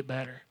me to get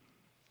better.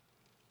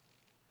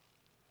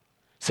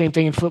 Same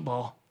thing in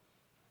football.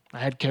 I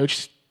had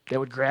coach that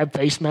would grab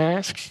face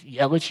masks,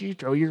 yell at you,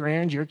 throw you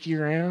around, jerk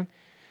you around.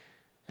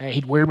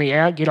 He'd wear me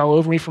out, get all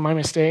over me for my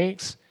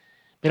mistakes.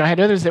 But I had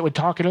others that would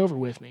talk it over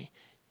with me.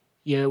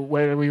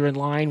 Whether we were in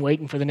line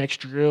waiting for the next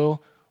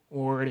drill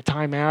or at a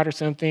timeout or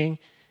something,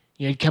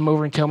 he'd come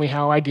over and tell me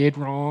how I did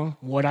wrong,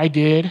 what I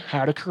did,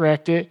 how to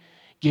correct it,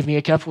 give me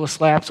a couple of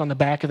slaps on the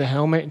back of the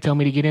helmet and tell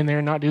me to get in there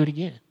and not do it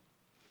again.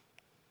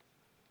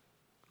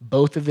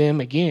 Both of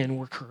them, again,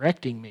 were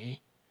correcting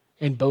me,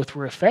 and both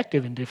were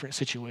effective in different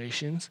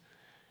situations.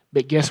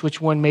 But guess which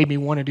one made me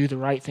want to do the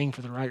right thing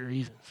for the right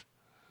reasons?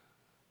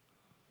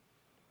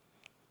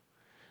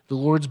 The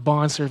Lord's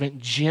bondservant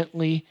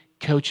gently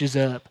coaches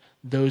up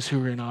those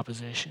who are in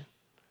opposition.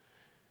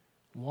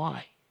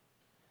 Why?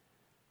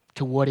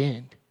 To what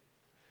end?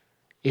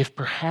 If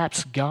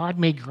perhaps God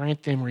may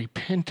grant them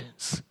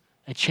repentance,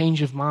 a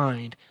change of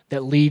mind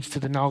that leads to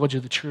the knowledge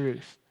of the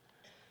truth.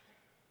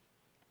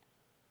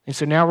 And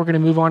so now we're going to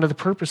move on to the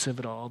purpose of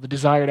it all, the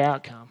desired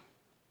outcome,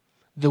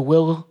 the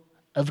will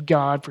of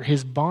God for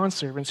his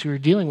bondservants who are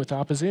dealing with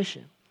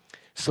opposition.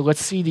 So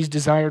let's see these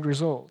desired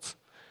results.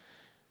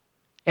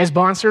 As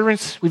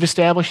bondservants, we've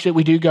established that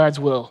we do God's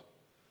will.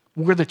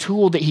 We're the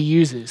tool that he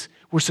uses.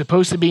 We're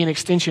supposed to be an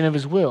extension of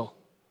his will.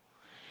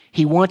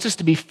 He wants us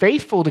to be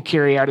faithful to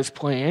carry out his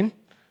plan.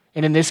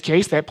 And in this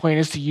case, that plan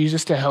is to use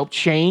us to help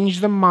change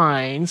the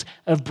minds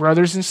of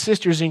brothers and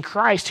sisters in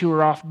Christ who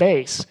are off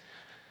base.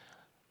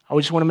 I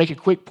just want to make a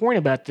quick point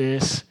about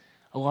this.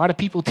 A lot of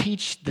people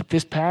teach that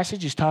this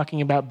passage is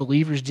talking about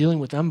believers dealing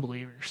with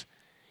unbelievers.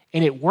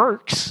 And it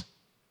works.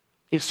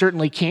 It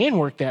certainly can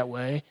work that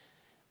way.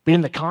 But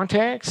in the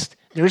context,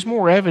 there's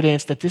more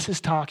evidence that this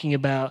is talking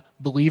about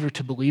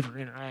believer-to-believer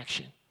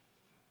interaction.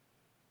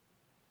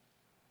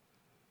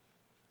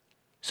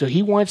 So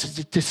he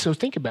wants to so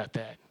think about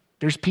that.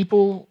 There's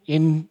people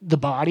in the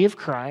body of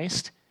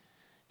Christ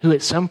who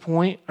at some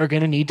point are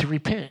going to need to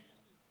repent.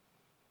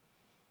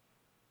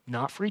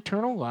 Not for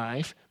eternal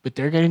life, but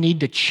they're going to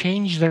need to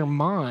change their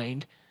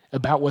mind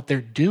about what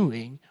they're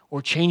doing,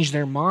 or change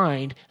their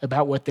mind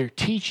about what they're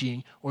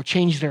teaching, or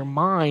change their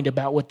mind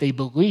about what they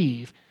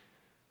believe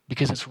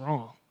because it's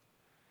wrong.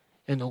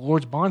 And the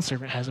Lord's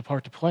bondservant has a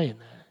part to play in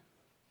that.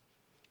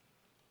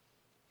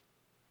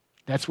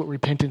 That's what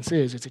repentance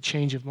is. It's a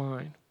change of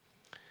mind.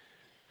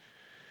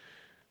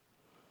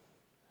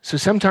 So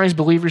sometimes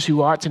believers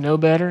who ought to know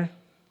better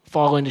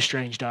fall into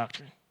strange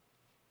doctrine.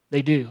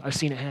 They do. I've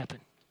seen it happen.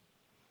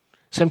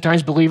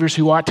 Sometimes believers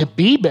who ought to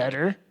be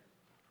better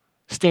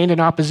stand in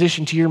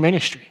opposition to your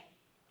ministry.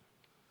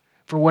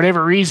 For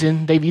whatever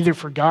reason, they've either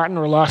forgotten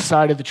or lost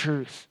sight of the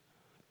truth.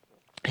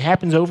 It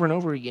happens over and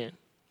over again.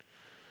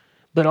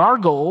 But our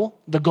goal,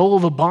 the goal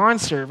of a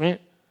bondservant,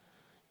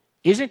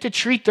 isn't to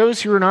treat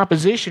those who are in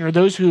opposition or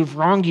those who have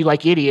wronged you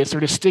like idiots, or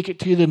to stick it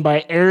to them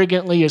by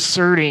arrogantly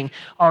asserting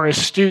our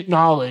astute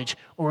knowledge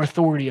or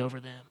authority over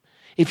them.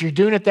 If you're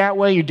doing it that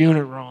way, you're doing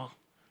it wrong.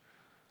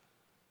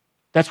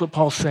 That's what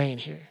Paul's saying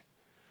here.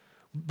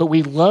 But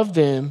we love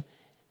them,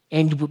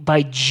 and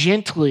by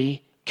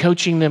gently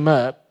coaching them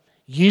up,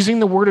 using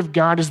the Word of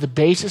God as the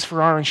basis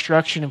for our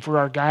instruction and for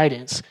our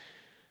guidance,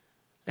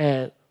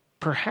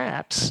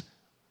 perhaps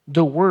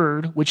the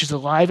Word, which is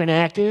alive and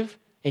active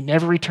and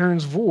never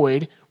returns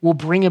void, will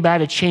bring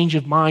about a change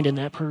of mind in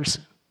that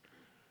person.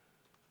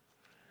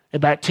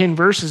 About 10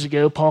 verses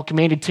ago, Paul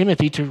commanded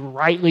Timothy to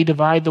rightly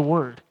divide the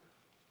Word.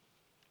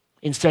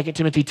 In 2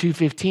 Timothy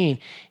 2:15,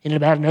 in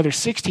about another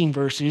 16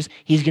 verses,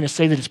 he's going to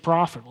say that it's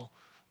profitable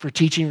for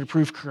teaching,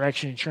 reproof,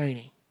 correction, and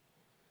training.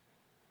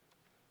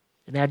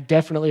 And that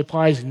definitely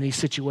applies in these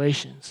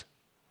situations.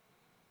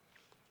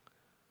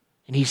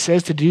 And he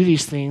says to do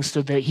these things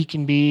so that he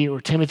can be,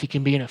 or Timothy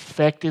can be, an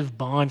effective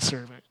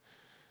bondservant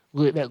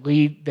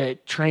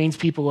that trains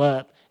people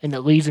up and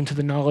that leads them to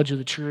the knowledge of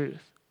the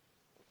truth.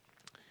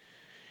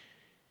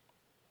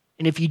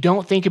 And if you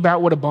don't think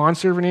about what a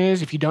bondservant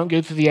is, if you don't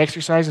go through the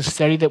exercise and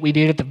study that we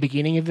did at the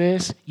beginning of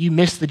this, you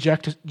miss the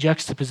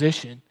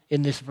juxtaposition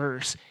in this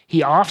verse.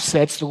 He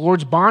offsets the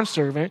Lord's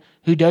bondservant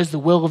who does the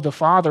will of the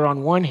Father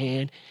on one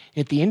hand.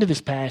 And at the end of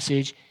this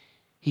passage,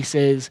 he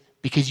says,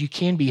 because you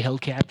can be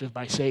held captive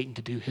by Satan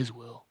to do his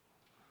will.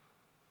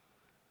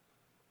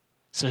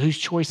 So whose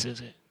choice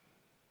is it?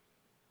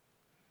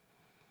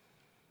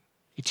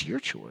 It's your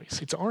choice.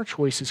 It's our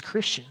choice as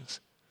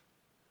Christians.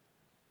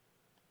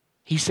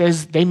 He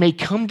says they may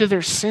come to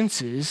their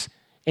senses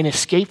and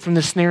escape from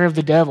the snare of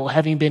the devil,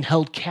 having been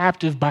held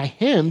captive by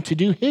him to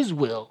do his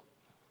will.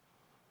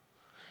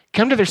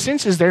 Come to their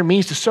senses there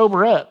means to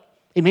sober up.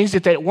 It means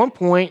that at one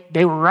point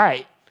they were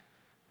right,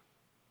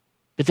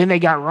 but then they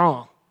got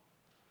wrong.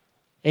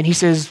 And he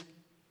says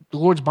the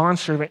Lord's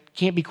bondservant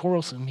can't be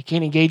quarrelsome. He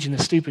can't engage in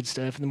the stupid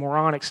stuff, and the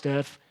moronic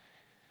stuff,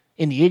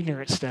 and the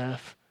ignorant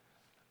stuff,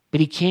 but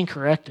he can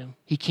correct them.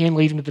 He can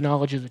lead them to the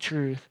knowledge of the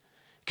truth.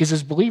 Because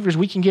as believers,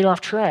 we can get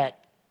off track.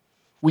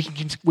 We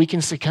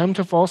can succumb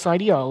to false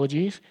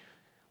ideologies.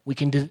 We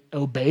can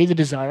obey the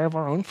desire of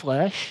our own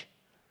flesh.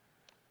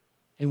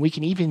 And we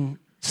can even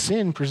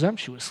sin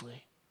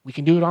presumptuously. We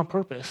can do it on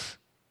purpose.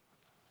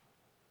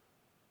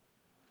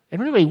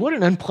 And really, what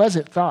an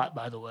unpleasant thought,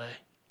 by the way.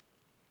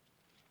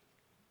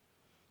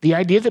 The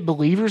idea that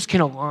believers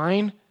can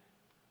align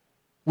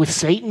with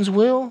Satan's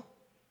will,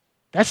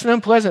 that's an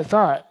unpleasant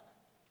thought.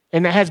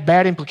 And that has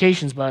bad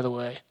implications, by the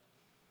way.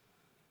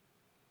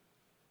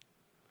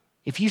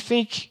 If you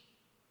think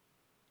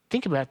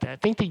about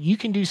that. Think that you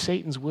can do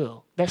Satan's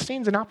will. That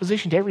stands in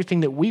opposition to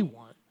everything that we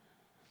want.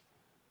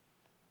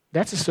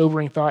 That's a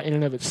sobering thought in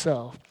and of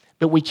itself.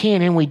 But we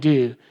can and we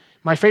do.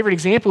 My favorite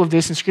example of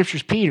this in Scripture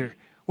is Peter.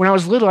 When I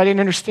was little, I didn't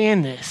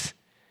understand this.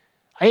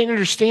 I didn't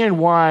understand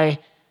why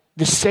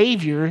the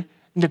Savior,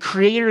 the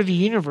creator of the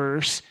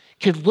universe,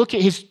 could look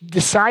at his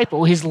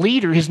disciple, his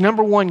leader, his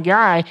number one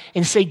guy,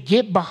 and say,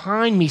 "Get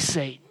behind me,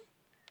 Satan."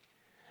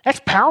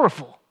 That's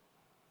powerful.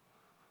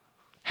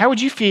 How would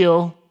you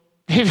feel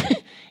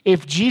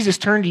if Jesus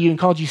turned to you and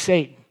called you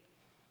Satan?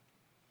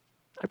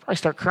 I'd probably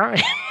start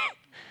crying.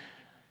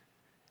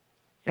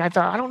 And I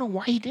thought, I don't know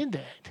why he did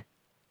that.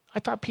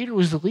 I thought Peter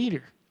was the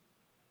leader.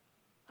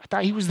 I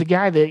thought he was the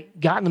guy that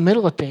got in the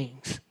middle of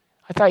things.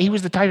 I thought he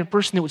was the type of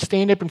person that would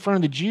stand up in front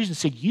of the Jews and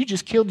say, "You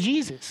just killed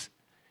Jesus.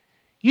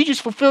 You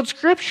just fulfilled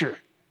Scripture."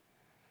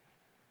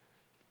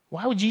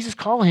 Why would Jesus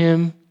call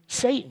him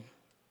Satan?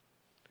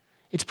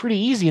 It's pretty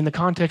easy in the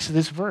context of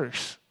this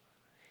verse.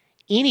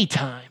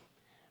 Anytime.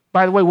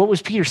 By the way, what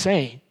was Peter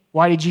saying?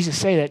 Why did Jesus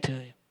say that to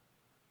him?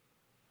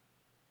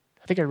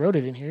 I think I wrote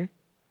it in here.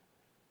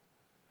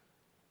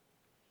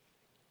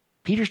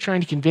 Peter's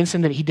trying to convince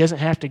him that he doesn't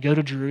have to go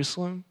to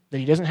Jerusalem, that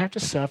he doesn't have to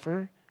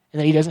suffer, and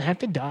that he doesn't have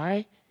to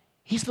die.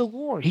 He's the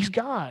Lord. He's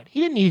God.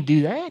 He didn't need to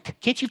do that.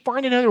 Can't you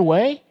find another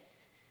way?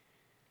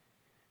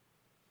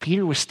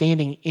 Peter was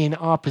standing in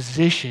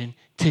opposition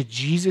to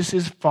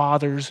Jesus'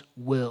 Father's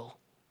will.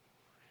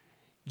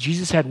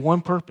 Jesus had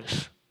one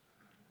purpose.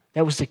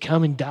 That was to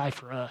come and die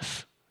for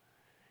us.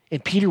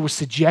 And Peter was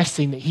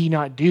suggesting that he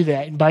not do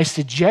that. And by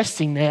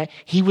suggesting that,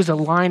 he was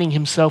aligning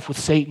himself with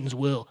Satan's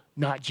will,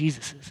 not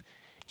Jesus's.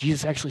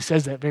 Jesus actually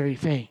says that very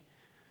thing.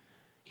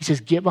 He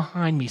says, "Get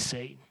behind me,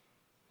 Satan.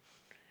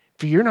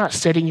 For you're not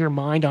setting your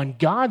mind on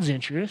God's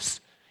interests.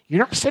 You're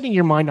not setting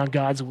your mind on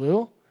God's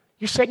will.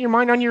 You're setting your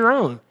mind on your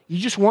own. You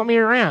just want me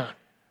around.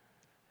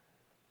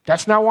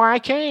 That's not why I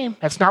came.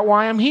 That's not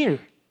why I'm here."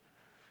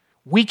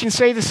 We can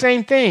say the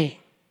same thing.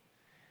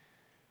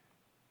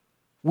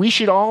 We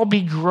should all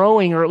be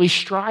growing, or at least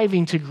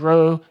striving to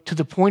grow to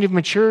the point of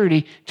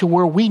maturity to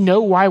where we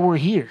know why we're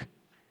here.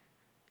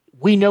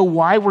 We know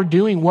why we're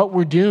doing what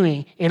we're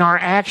doing, and our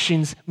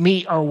actions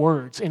meet our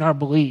words and our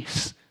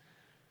beliefs.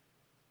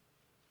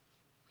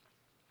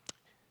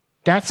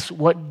 That's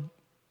what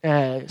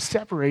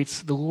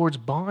separates the Lord's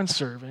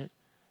bondservant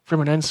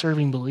from an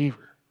unserving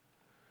believer.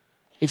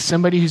 It's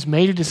somebody who's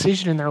made a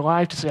decision in their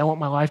life to say, "I want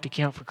my life to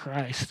count for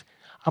Christ.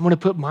 I'm going to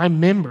put my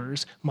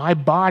members, my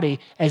body,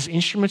 as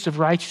instruments of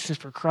righteousness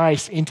for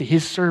Christ into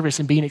his service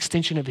and be an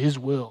extension of his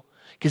will."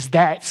 Because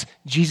that's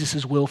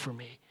Jesus' will for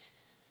me.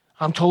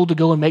 I'm told to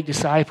go and make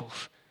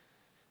disciples.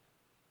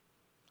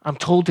 I'm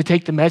told to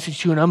take the message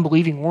to an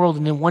unbelieving world,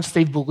 and then once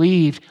they've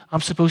believed,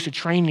 I'm supposed to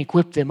train and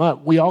equip them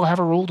up. We all have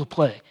a role to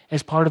play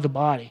as part of the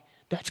body.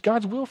 That's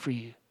God's will for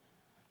you.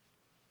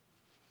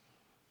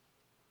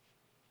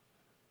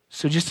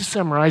 So just to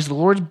summarize, the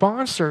Lord's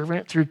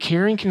bondservant, through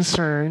caring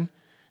concern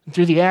and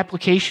through the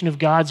application of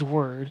God's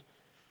word,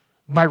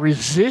 by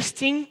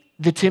resisting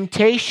the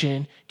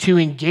temptation to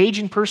engage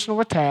in personal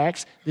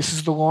attacks, this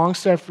is the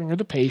long-suffering or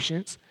the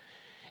patience,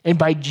 and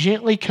by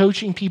gently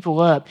coaching people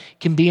up,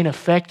 can be an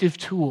effective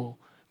tool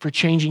for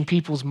changing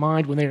people's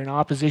mind when they're in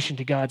opposition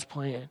to God's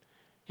plan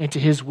and to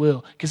his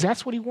will. Because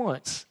that's what he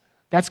wants.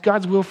 That's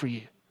God's will for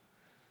you.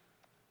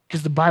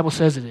 Because the Bible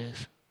says it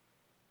is.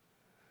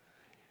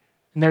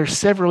 And there are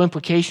several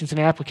implications and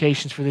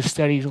applications for this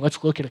study.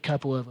 Let's look at a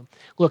couple of them.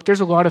 Look, there's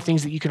a lot of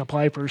things that you can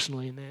apply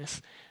personally in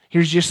this.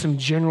 Here's just some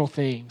general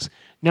things.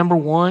 Number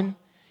one,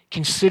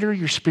 consider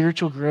your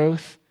spiritual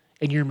growth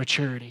and your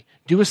maturity.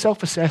 Do a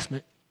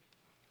self-assessment.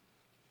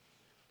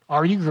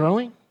 Are you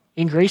growing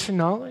in grace and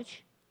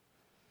knowledge?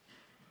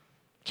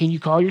 Can you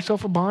call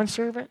yourself a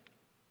bondservant?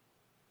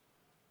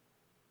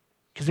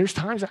 Because there's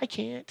times I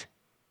can't.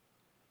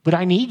 But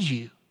I need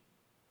you.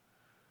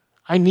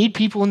 I need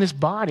people in this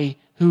body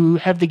who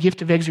have the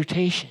gift of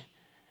exhortation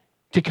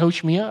to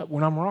coach me up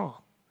when I'm wrong.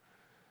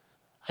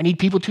 I need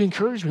people to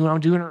encourage me when I'm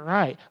doing it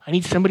right. I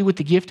need somebody with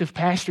the gift of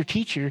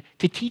pastor-teacher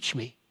to teach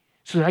me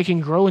so that I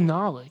can grow in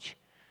knowledge.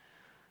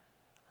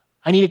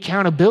 I need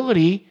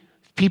accountability.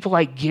 People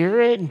like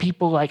Garrett and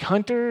people like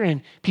Hunter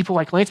and people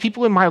like Lance,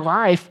 people in my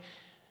life.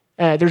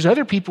 There's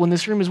other people in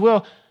this room as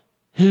well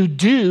who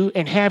do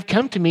and have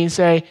come to me and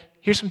say,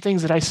 "Here's some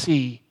things that I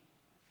see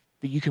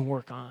that you can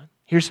work on.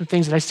 Here's some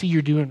things that I see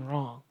you're doing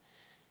wrong."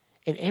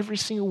 And every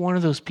single one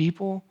of those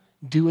people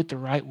do it the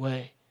right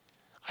way.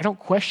 I don't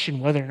question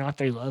whether or not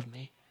they love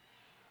me.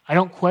 I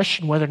don't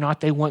question whether or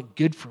not they want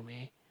good for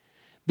me,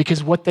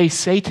 because what they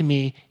say to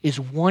me is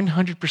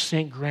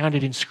 100%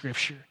 grounded in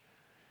Scripture.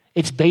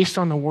 It's based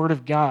on the Word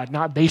of God,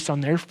 not based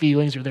on their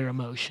feelings or their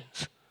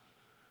emotions.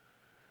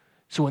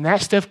 So when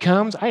that stuff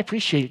comes, I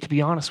appreciate it, to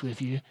be honest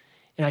with you.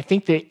 And I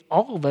think that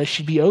all of us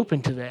should be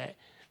open to that.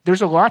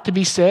 There's a lot to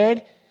be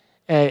said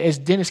as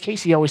Dennis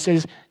Casey always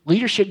says,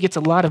 leadership gets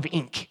a lot of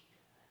ink.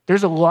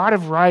 There's a lot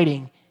of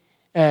writing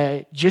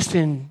just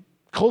in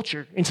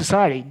culture, in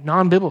society,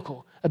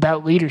 non-biblical,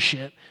 about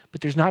leadership,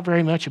 but there's not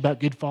very much about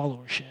good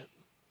followership,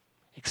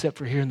 except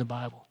for here in the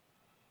Bible.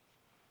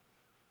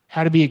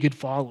 How to be a good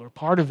follower.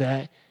 Part of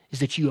that is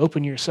that you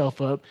open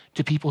yourself up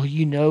to people who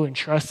you know and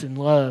trust and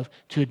love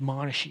to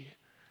admonish you,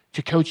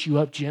 to coach you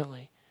up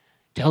gently,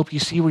 to help you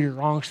see where you're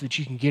wrong so that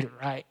you can get it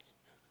right.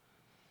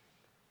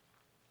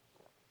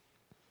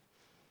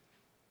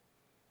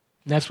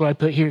 And that's what I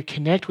put here.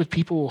 Connect with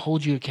people who will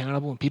hold you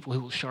accountable and people who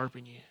will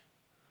sharpen you.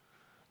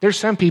 There's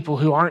some people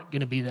who aren't going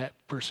to be that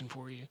person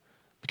for you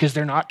because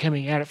they're not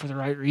coming at it for the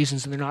right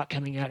reasons and they're not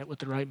coming at it with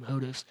the right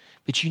motives.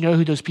 But you know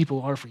who those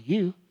people are for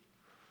you.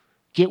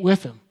 Get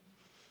with them.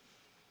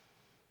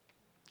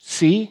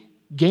 See,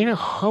 gain a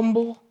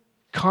humble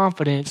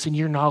confidence in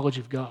your knowledge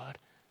of God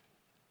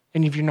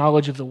and of your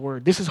knowledge of the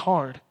Word. This is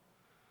hard.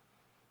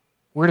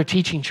 We're at a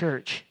teaching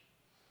church.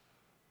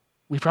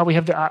 We probably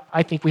have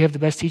I think we have the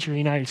best teacher in the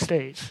United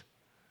States.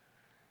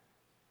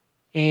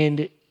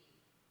 And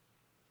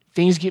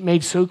things get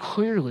made so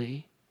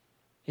clearly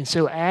and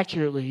so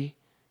accurately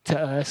to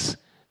us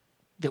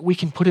that we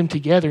can put them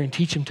together and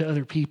teach them to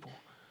other people.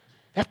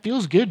 That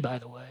feels good, by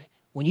the way.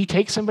 When you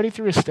take somebody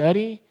through a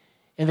study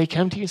and they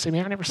come to you and say,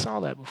 man, I never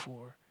saw that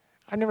before.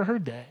 I never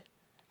heard that.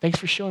 Thanks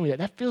for showing me that.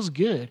 That feels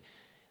good.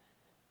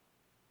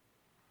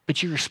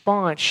 But your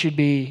response should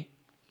be,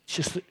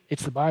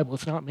 it's the Bible.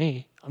 It's not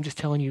me. I'm just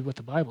telling you what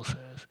the Bible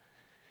says.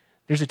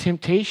 There's a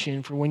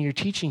temptation for when you're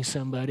teaching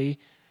somebody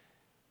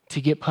to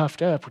get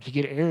puffed up or to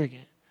get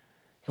arrogant.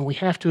 And we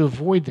have to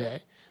avoid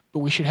that. But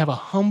we should have a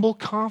humble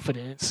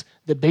confidence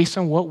that based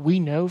on what we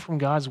know from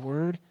God's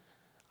Word,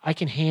 I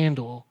can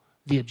handle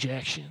the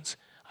objections.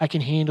 I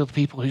can handle the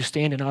people who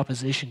stand in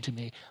opposition to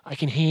me. I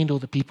can handle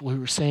the people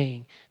who are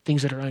saying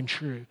things that are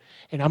untrue.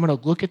 And I'm going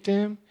to look at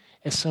them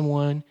as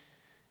someone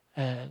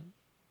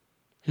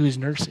who is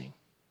nursing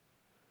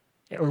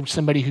or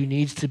somebody who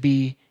needs to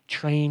be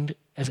trained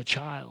as a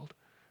child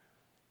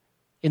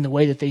in the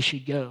way that they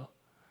should go.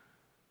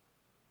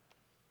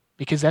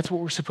 Because that's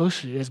what we're supposed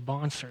to do as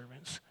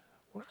bondservants.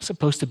 We're not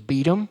supposed to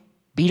beat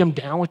them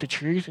down with the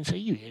truth and say,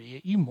 you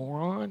idiot, you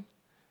moron.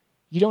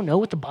 You don't know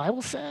what the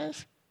Bible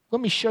says? Let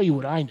me show you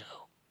what I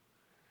know.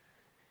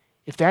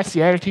 If that's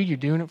the attitude you're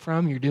doing it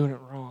from, you're doing it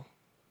wrong.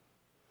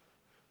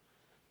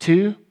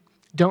 2,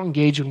 don't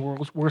engage in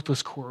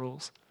worthless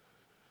quarrels.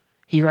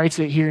 He writes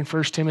it here in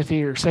 1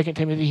 Timothy or 2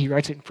 Timothy. He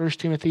writes it in 1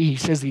 Timothy. He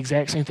says the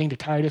exact same thing to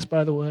Titus,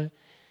 by the way.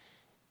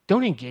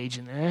 Don't engage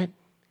in that.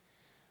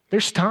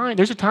 There's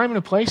a time and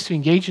a place to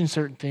engage in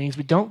certain things,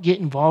 but don't get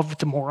involved with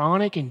the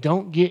moronic and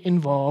don't get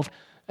involved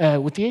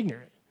with the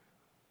ignorant.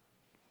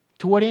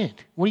 To what end?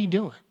 What are you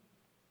doing?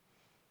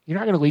 You're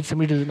not going to lead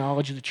somebody to the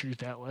knowledge of the truth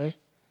that way. And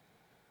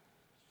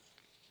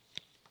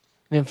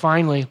then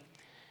finally,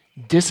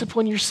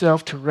 discipline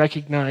yourself to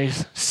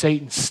recognize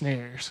Satan's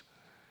snares.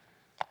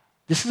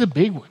 This is a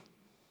big one.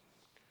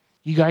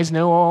 You guys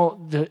know all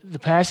the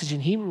passage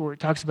in Hebrew where it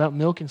talks about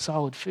milk and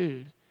solid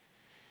food.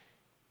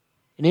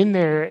 And in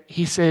there,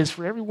 he says,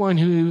 for everyone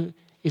who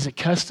is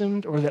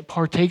accustomed or that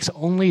partakes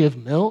only of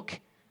milk,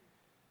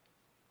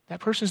 that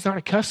person is not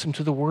accustomed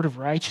to the word of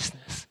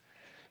righteousness.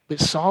 But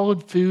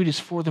solid food is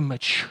for the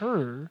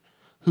mature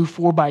who,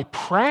 for by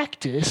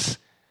practice,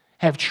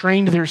 have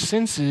trained their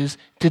senses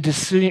to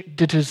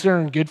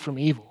discern good from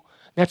evil.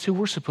 That's who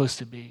we're supposed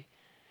to be.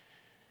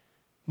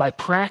 By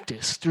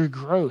practice, through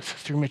growth,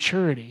 through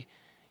maturity,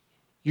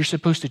 you're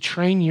supposed to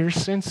train your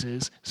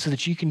senses so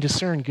that you can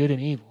discern good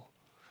and evil.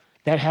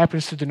 That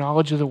happens through the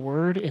knowledge of the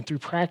Word and through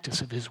practice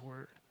of His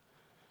Word.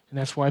 And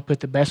that's why I put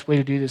the best way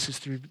to do this is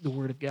through the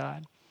Word of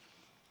God.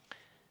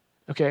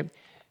 Okay,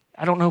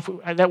 I don't know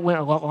if that went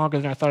a lot longer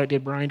than I thought it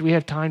did, Brian. Do we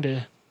have time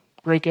to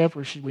break up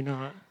or should we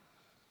not?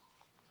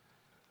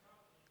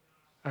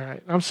 All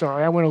right, I'm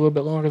sorry. I went a little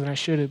bit longer than I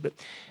should have, but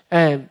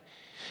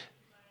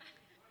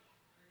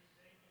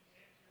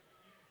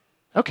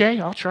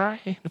okay, I'll try.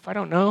 If I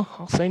don't know,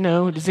 I'll say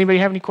no. Does anybody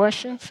have any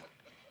questions?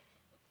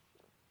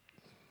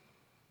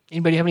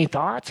 Anybody have any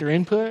thoughts or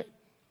input?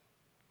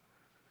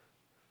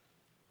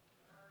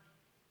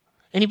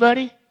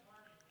 Anybody?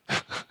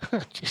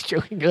 Just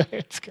joking. Go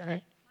ahead,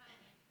 Sky.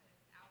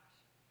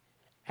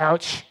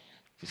 Ouch.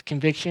 Just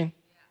conviction.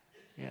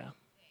 Yeah.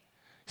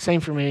 Same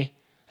for me.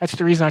 That's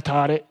the reason I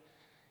taught it.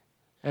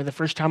 The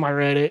first time I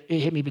read it, it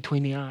hit me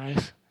between the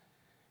eyes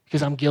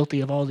because I'm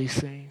guilty of all these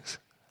things.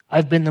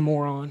 I've been the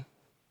moron.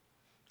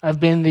 I've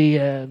been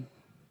the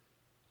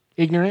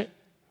ignorant.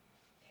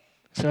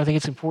 So I think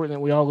it's important that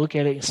we all look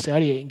at it and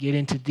study it and get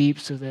into deep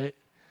so that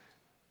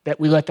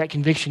we let that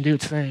conviction do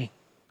its thing.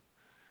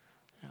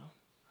 You know.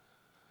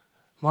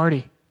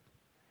 Marty.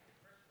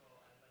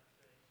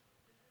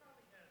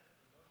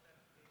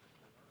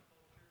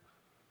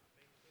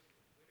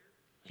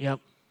 Yep.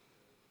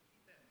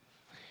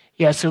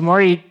 Yeah, so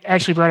Marty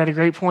actually brought out a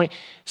great point.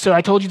 So I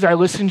told you that I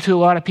listened to a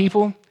lot of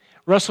people.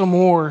 Russell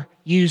Moore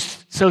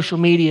used social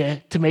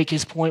media to make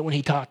his point when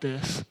he taught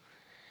this.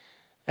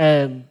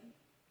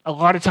 A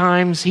lot of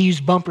times he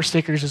used bumper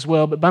stickers as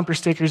well, but bumper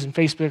stickers in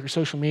Facebook or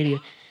social media.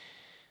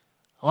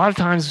 A lot of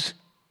times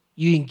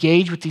you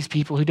engage with these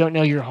people who don't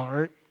know your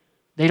heart.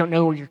 They don't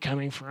know where you're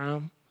coming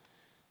from.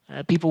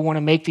 People want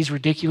to make these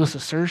ridiculous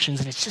assertions,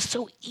 and it's just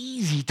so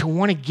easy to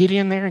want to get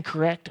in there and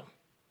correct them.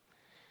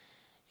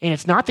 And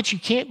it's not that you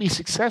can't be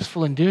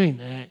successful in doing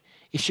that.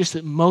 It's just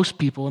that most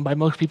people, and by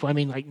most people I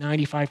mean like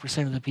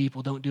 95% of the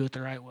people, don't do it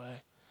the right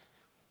way.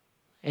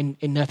 And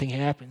nothing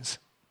happens.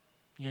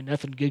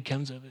 Nothing good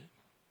comes of it.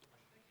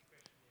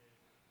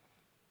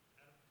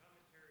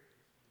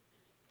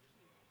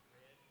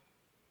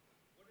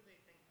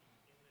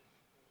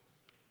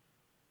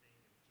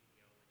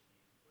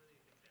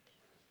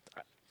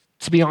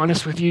 To be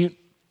honest with you,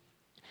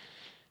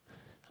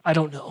 I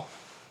don't know.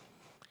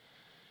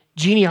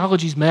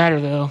 Genealogies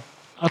matter, though.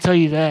 I'll tell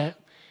you that.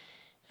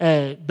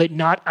 But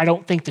not, I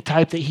don't think the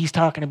type that he's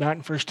talking about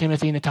in 1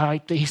 Timothy and the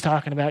type that he's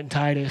talking about in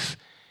Titus.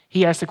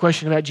 He asked a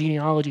question about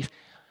genealogies.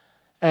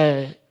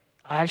 I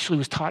actually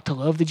was taught to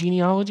love the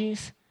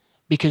genealogies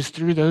because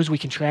through those we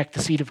can track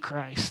the seed of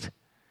Christ.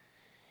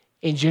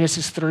 In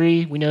Genesis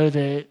 3, we know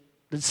that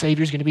the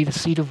Savior is going to be the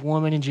seed of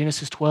woman. In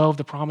Genesis 12,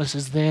 the promise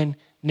is then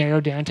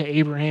narrowed down to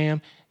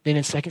Abraham. Then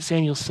in 2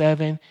 Samuel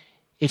 7,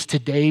 it's to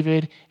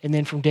David. And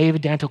then from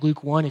David down to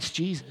Luke 1, it's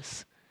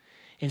Jesus.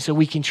 And so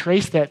we can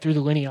trace that through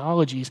the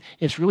genealogies.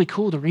 It's really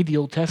cool to read the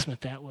Old Testament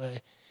that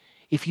way.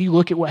 If you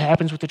look at what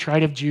happens with the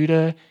tribe of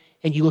Judah,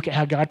 and you look at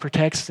how God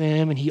protects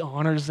them and he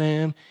honors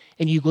them,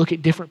 and you look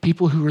at different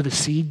people who are the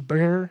seed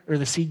bearer or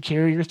the seed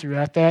carrier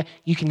throughout that,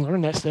 you can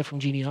learn that stuff from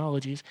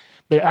genealogies.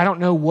 But I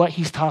don't know what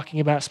he's talking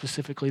about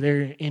specifically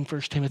there in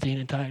 1 Timothy and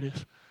in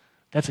Titus.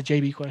 That's a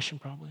JB question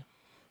probably.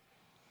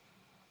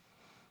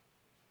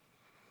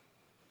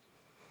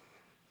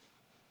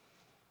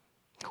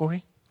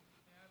 Corey?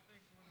 Yeah, I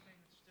think one thing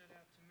that stood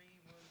out to me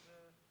was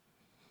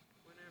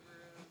whenever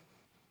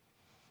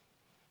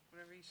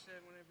he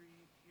said, whenever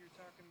you're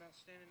talking about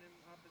standing in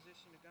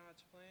opposition to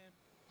God's plan,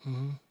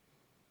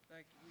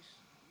 like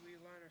we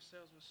align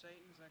ourselves with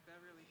Satan's, like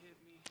that really hit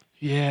me.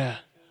 Yeah,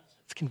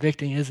 it's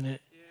convicting, isn't it?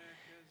 Yeah,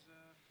 because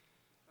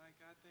like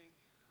I think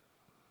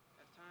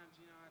at times,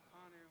 I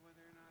ponder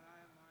whether or not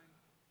I align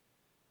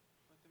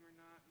with them or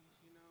not, because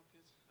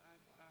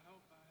I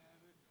hope I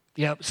haven't.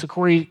 Yeah, so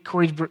Corey,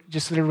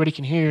 just so that everybody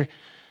can hear,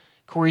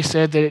 Corey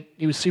said that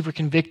it was super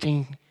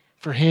convicting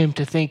for him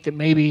to think that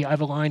maybe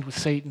I've aligned with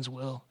Satan's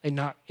will and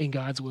not in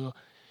God's will.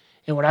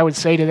 And what I would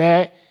say to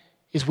that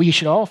is we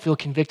should all feel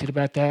convicted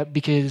about that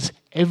because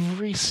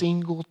every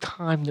single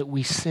time that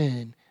we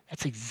sin,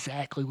 that's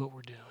exactly what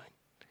we're doing.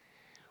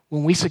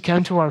 When we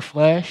succumb to our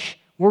flesh,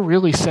 we're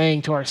really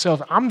saying to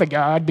ourselves, I'm the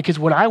God because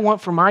what I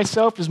want for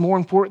myself is more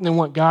important than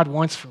what God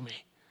wants for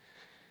me.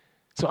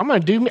 So I'm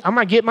going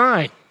to get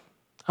mine.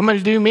 I'm going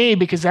to do me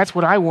because that's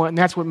what I want and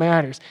that's what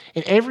matters.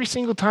 And every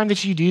single time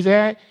that you do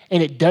that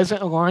and it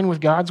doesn't align with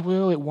God's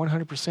will, it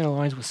 100%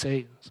 aligns with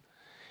Satan's.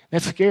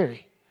 That's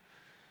scary.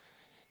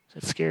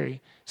 That's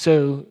scary.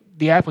 So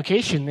the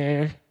application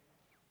there,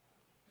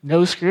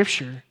 know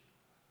Scripture,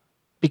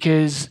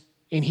 because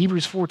in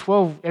Hebrews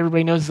 4:12,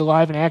 everybody knows it's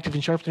alive and active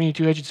and sharper than any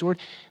two-edged sword.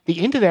 The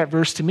end of that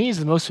verse to me is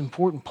the most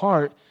important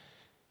part.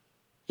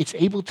 It's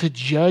able to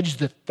judge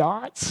the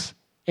thoughts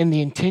and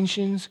the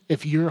intentions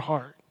of your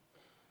heart.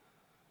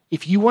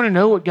 If you want to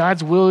know what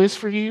God's will is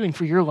for you and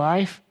for your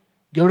life,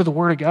 go to the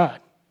Word of God.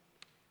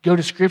 Go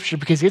to Scripture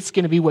because it's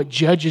going to be what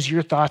judges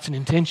your thoughts and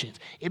intentions.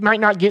 It might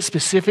not get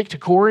specific to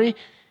Corey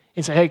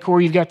and say, hey,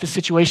 Corey, you've got this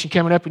situation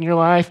coming up in your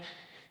life.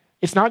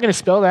 It's not going to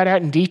spell that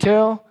out in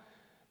detail,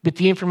 but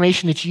the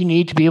information that you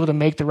need to be able to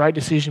make the right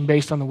decision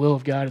based on the will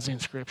of God is in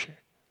Scripture,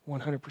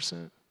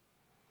 100%.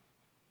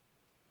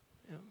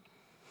 Yeah.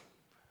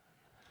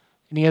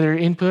 Any other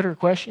input or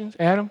questions?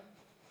 Adam?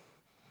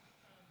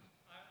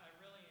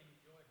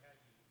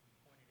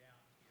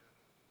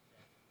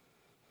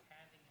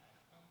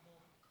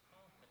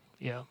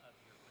 Yeah. Of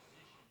your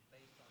position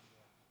based on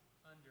your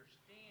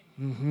understanding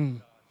of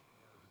God's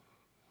word.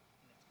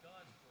 And it's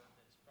God's word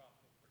that is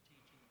profitable for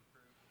teaching,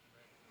 reproof,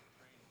 correction, and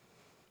training.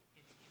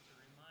 It's a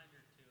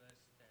reminder to us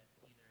that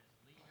either as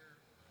leader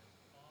or as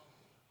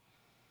follower,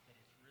 that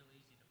it's real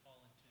easy to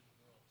fall into the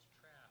world's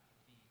trap of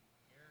being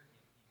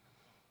arrogant in your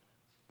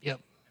confidence.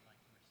 Yep. And like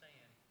you were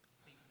saying,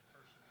 beating the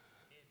person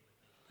over the head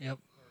with it.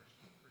 Yep.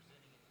 Versus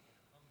presenting it in a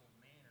humble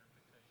manner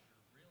because your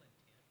real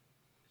intent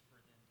is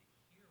for them to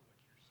hear what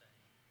you're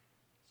saying,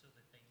 so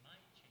that they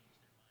might change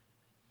their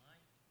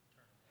mind and they might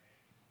turn away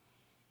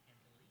and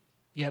believe.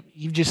 Yep,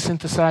 you've just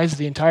synthesized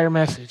the entire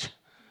message.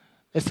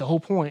 That's the whole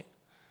point.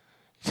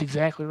 It's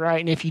exactly right.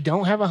 And if you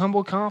don't have a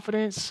humble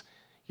confidence,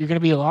 you're going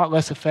to be a lot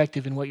less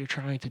effective in what you're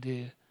trying to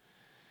do.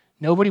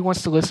 Nobody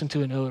wants to listen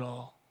to a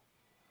know-it-all.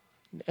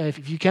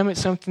 If you come at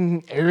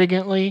something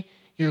arrogantly,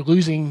 you're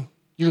losing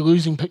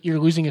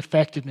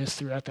effectiveness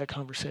throughout that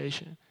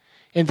conversation.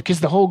 And because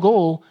the whole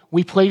goal,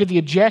 we play to the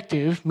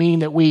objective, meaning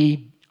that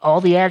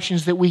all the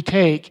actions that we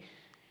take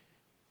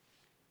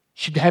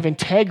should have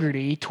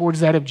integrity towards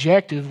that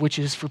objective, which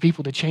is for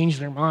people to change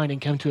their mind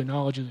and come to a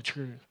knowledge of the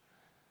truth.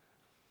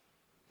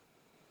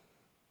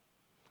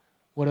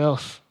 What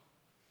else?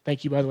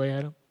 Thank you, by the way,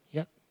 Adam.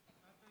 Yep.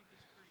 I think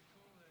it's pretty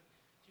cool that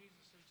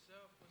Jesus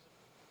himself was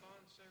a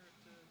bondservant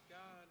to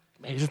God.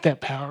 Man, isn't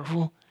that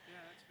powerful? Yeah,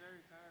 that's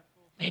very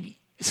powerful. Maybe.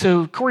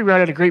 So Corey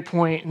brought out a great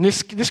point, and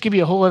this could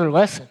be a whole other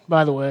lesson,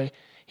 by the way.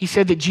 He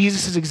said that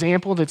Jesus'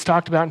 example that's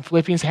talked about in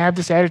Philippians, have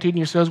this attitude in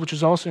yourselves, which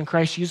was also in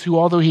Christ Jesus, who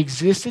although he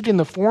existed in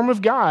the form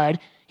of God,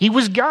 he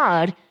was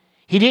God,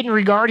 he didn't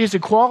regard his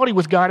equality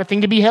with God a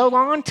thing to be held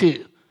on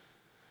to.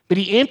 But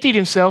he emptied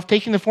himself,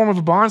 taking the form of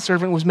a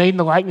bondservant, and was made in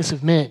the likeness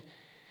of men.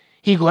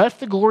 He left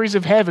the glories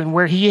of heaven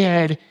where he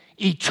had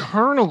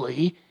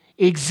eternally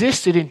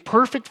existed in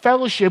perfect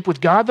fellowship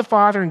with God the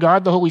Father and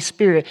God the Holy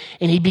Spirit,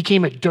 and he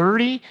became a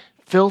dirty,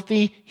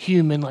 filthy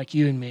human like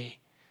you and me.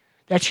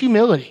 That's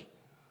humility.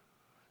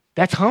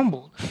 That's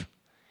humble.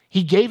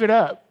 He gave it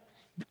up.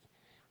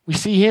 We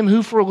see him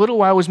who for a little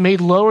while was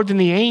made lower than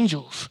the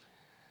angels.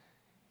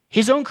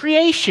 His own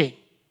creation.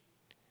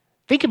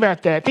 Think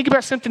about that. Think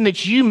about something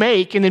that you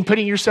make and then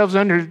putting yourselves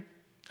under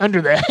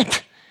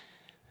that.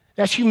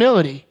 That's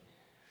humility.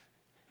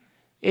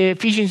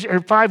 Ephesians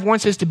 5:1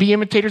 says to be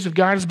imitators of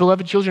God as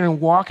beloved children and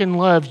walk in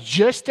love,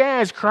 just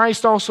as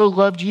Christ also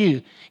loved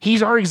you.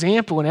 He's our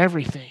example in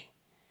everything.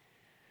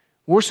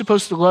 We're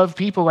supposed to love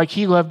people like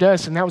he loved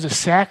us, and that was a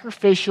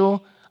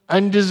sacrificial,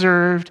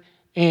 undeserved,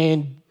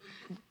 and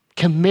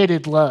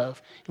committed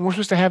love. And we're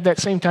supposed to have that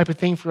same type of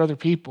thing for other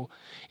people.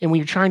 And when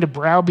you're trying to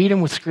browbeat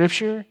them with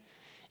Scripture,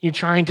 you're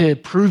trying to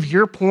prove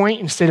your point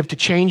instead of to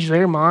change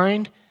their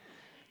mind,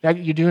 that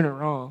you're doing it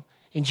wrong.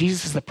 And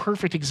Jesus is the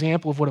perfect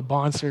example of what a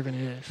bondservant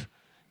is.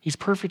 He's a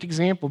perfect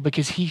example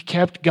because he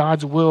kept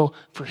God's will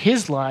for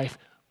his life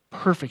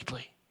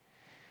perfectly.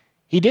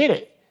 He did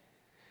it.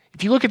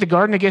 If you look at the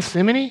Garden of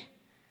Gethsemane,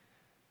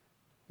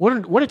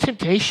 what a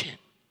temptation.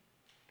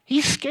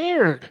 He's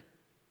scared.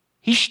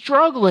 He's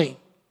struggling.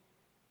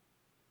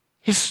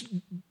 His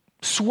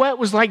sweat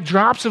was like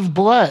drops of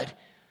blood.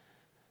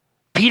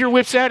 Peter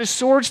whips out his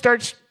sword,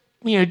 starts,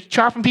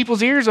 chopping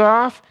people's ears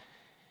off.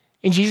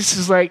 And Jesus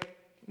is like,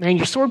 man,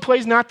 your sword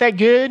play's not that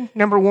good,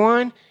 number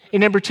one.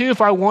 And number two,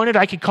 if I wanted,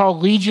 I could call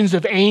legions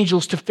of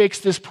angels to fix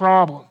this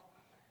problem.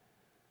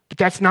 But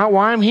that's not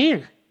why I'm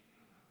here.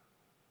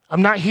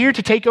 I'm not here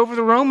to take over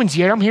the Romans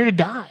yet. I'm here to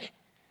die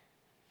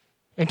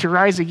and to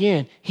rise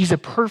again. He's a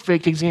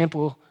perfect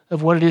example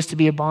of what it is to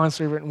be a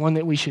bondservant and one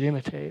that we should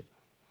imitate.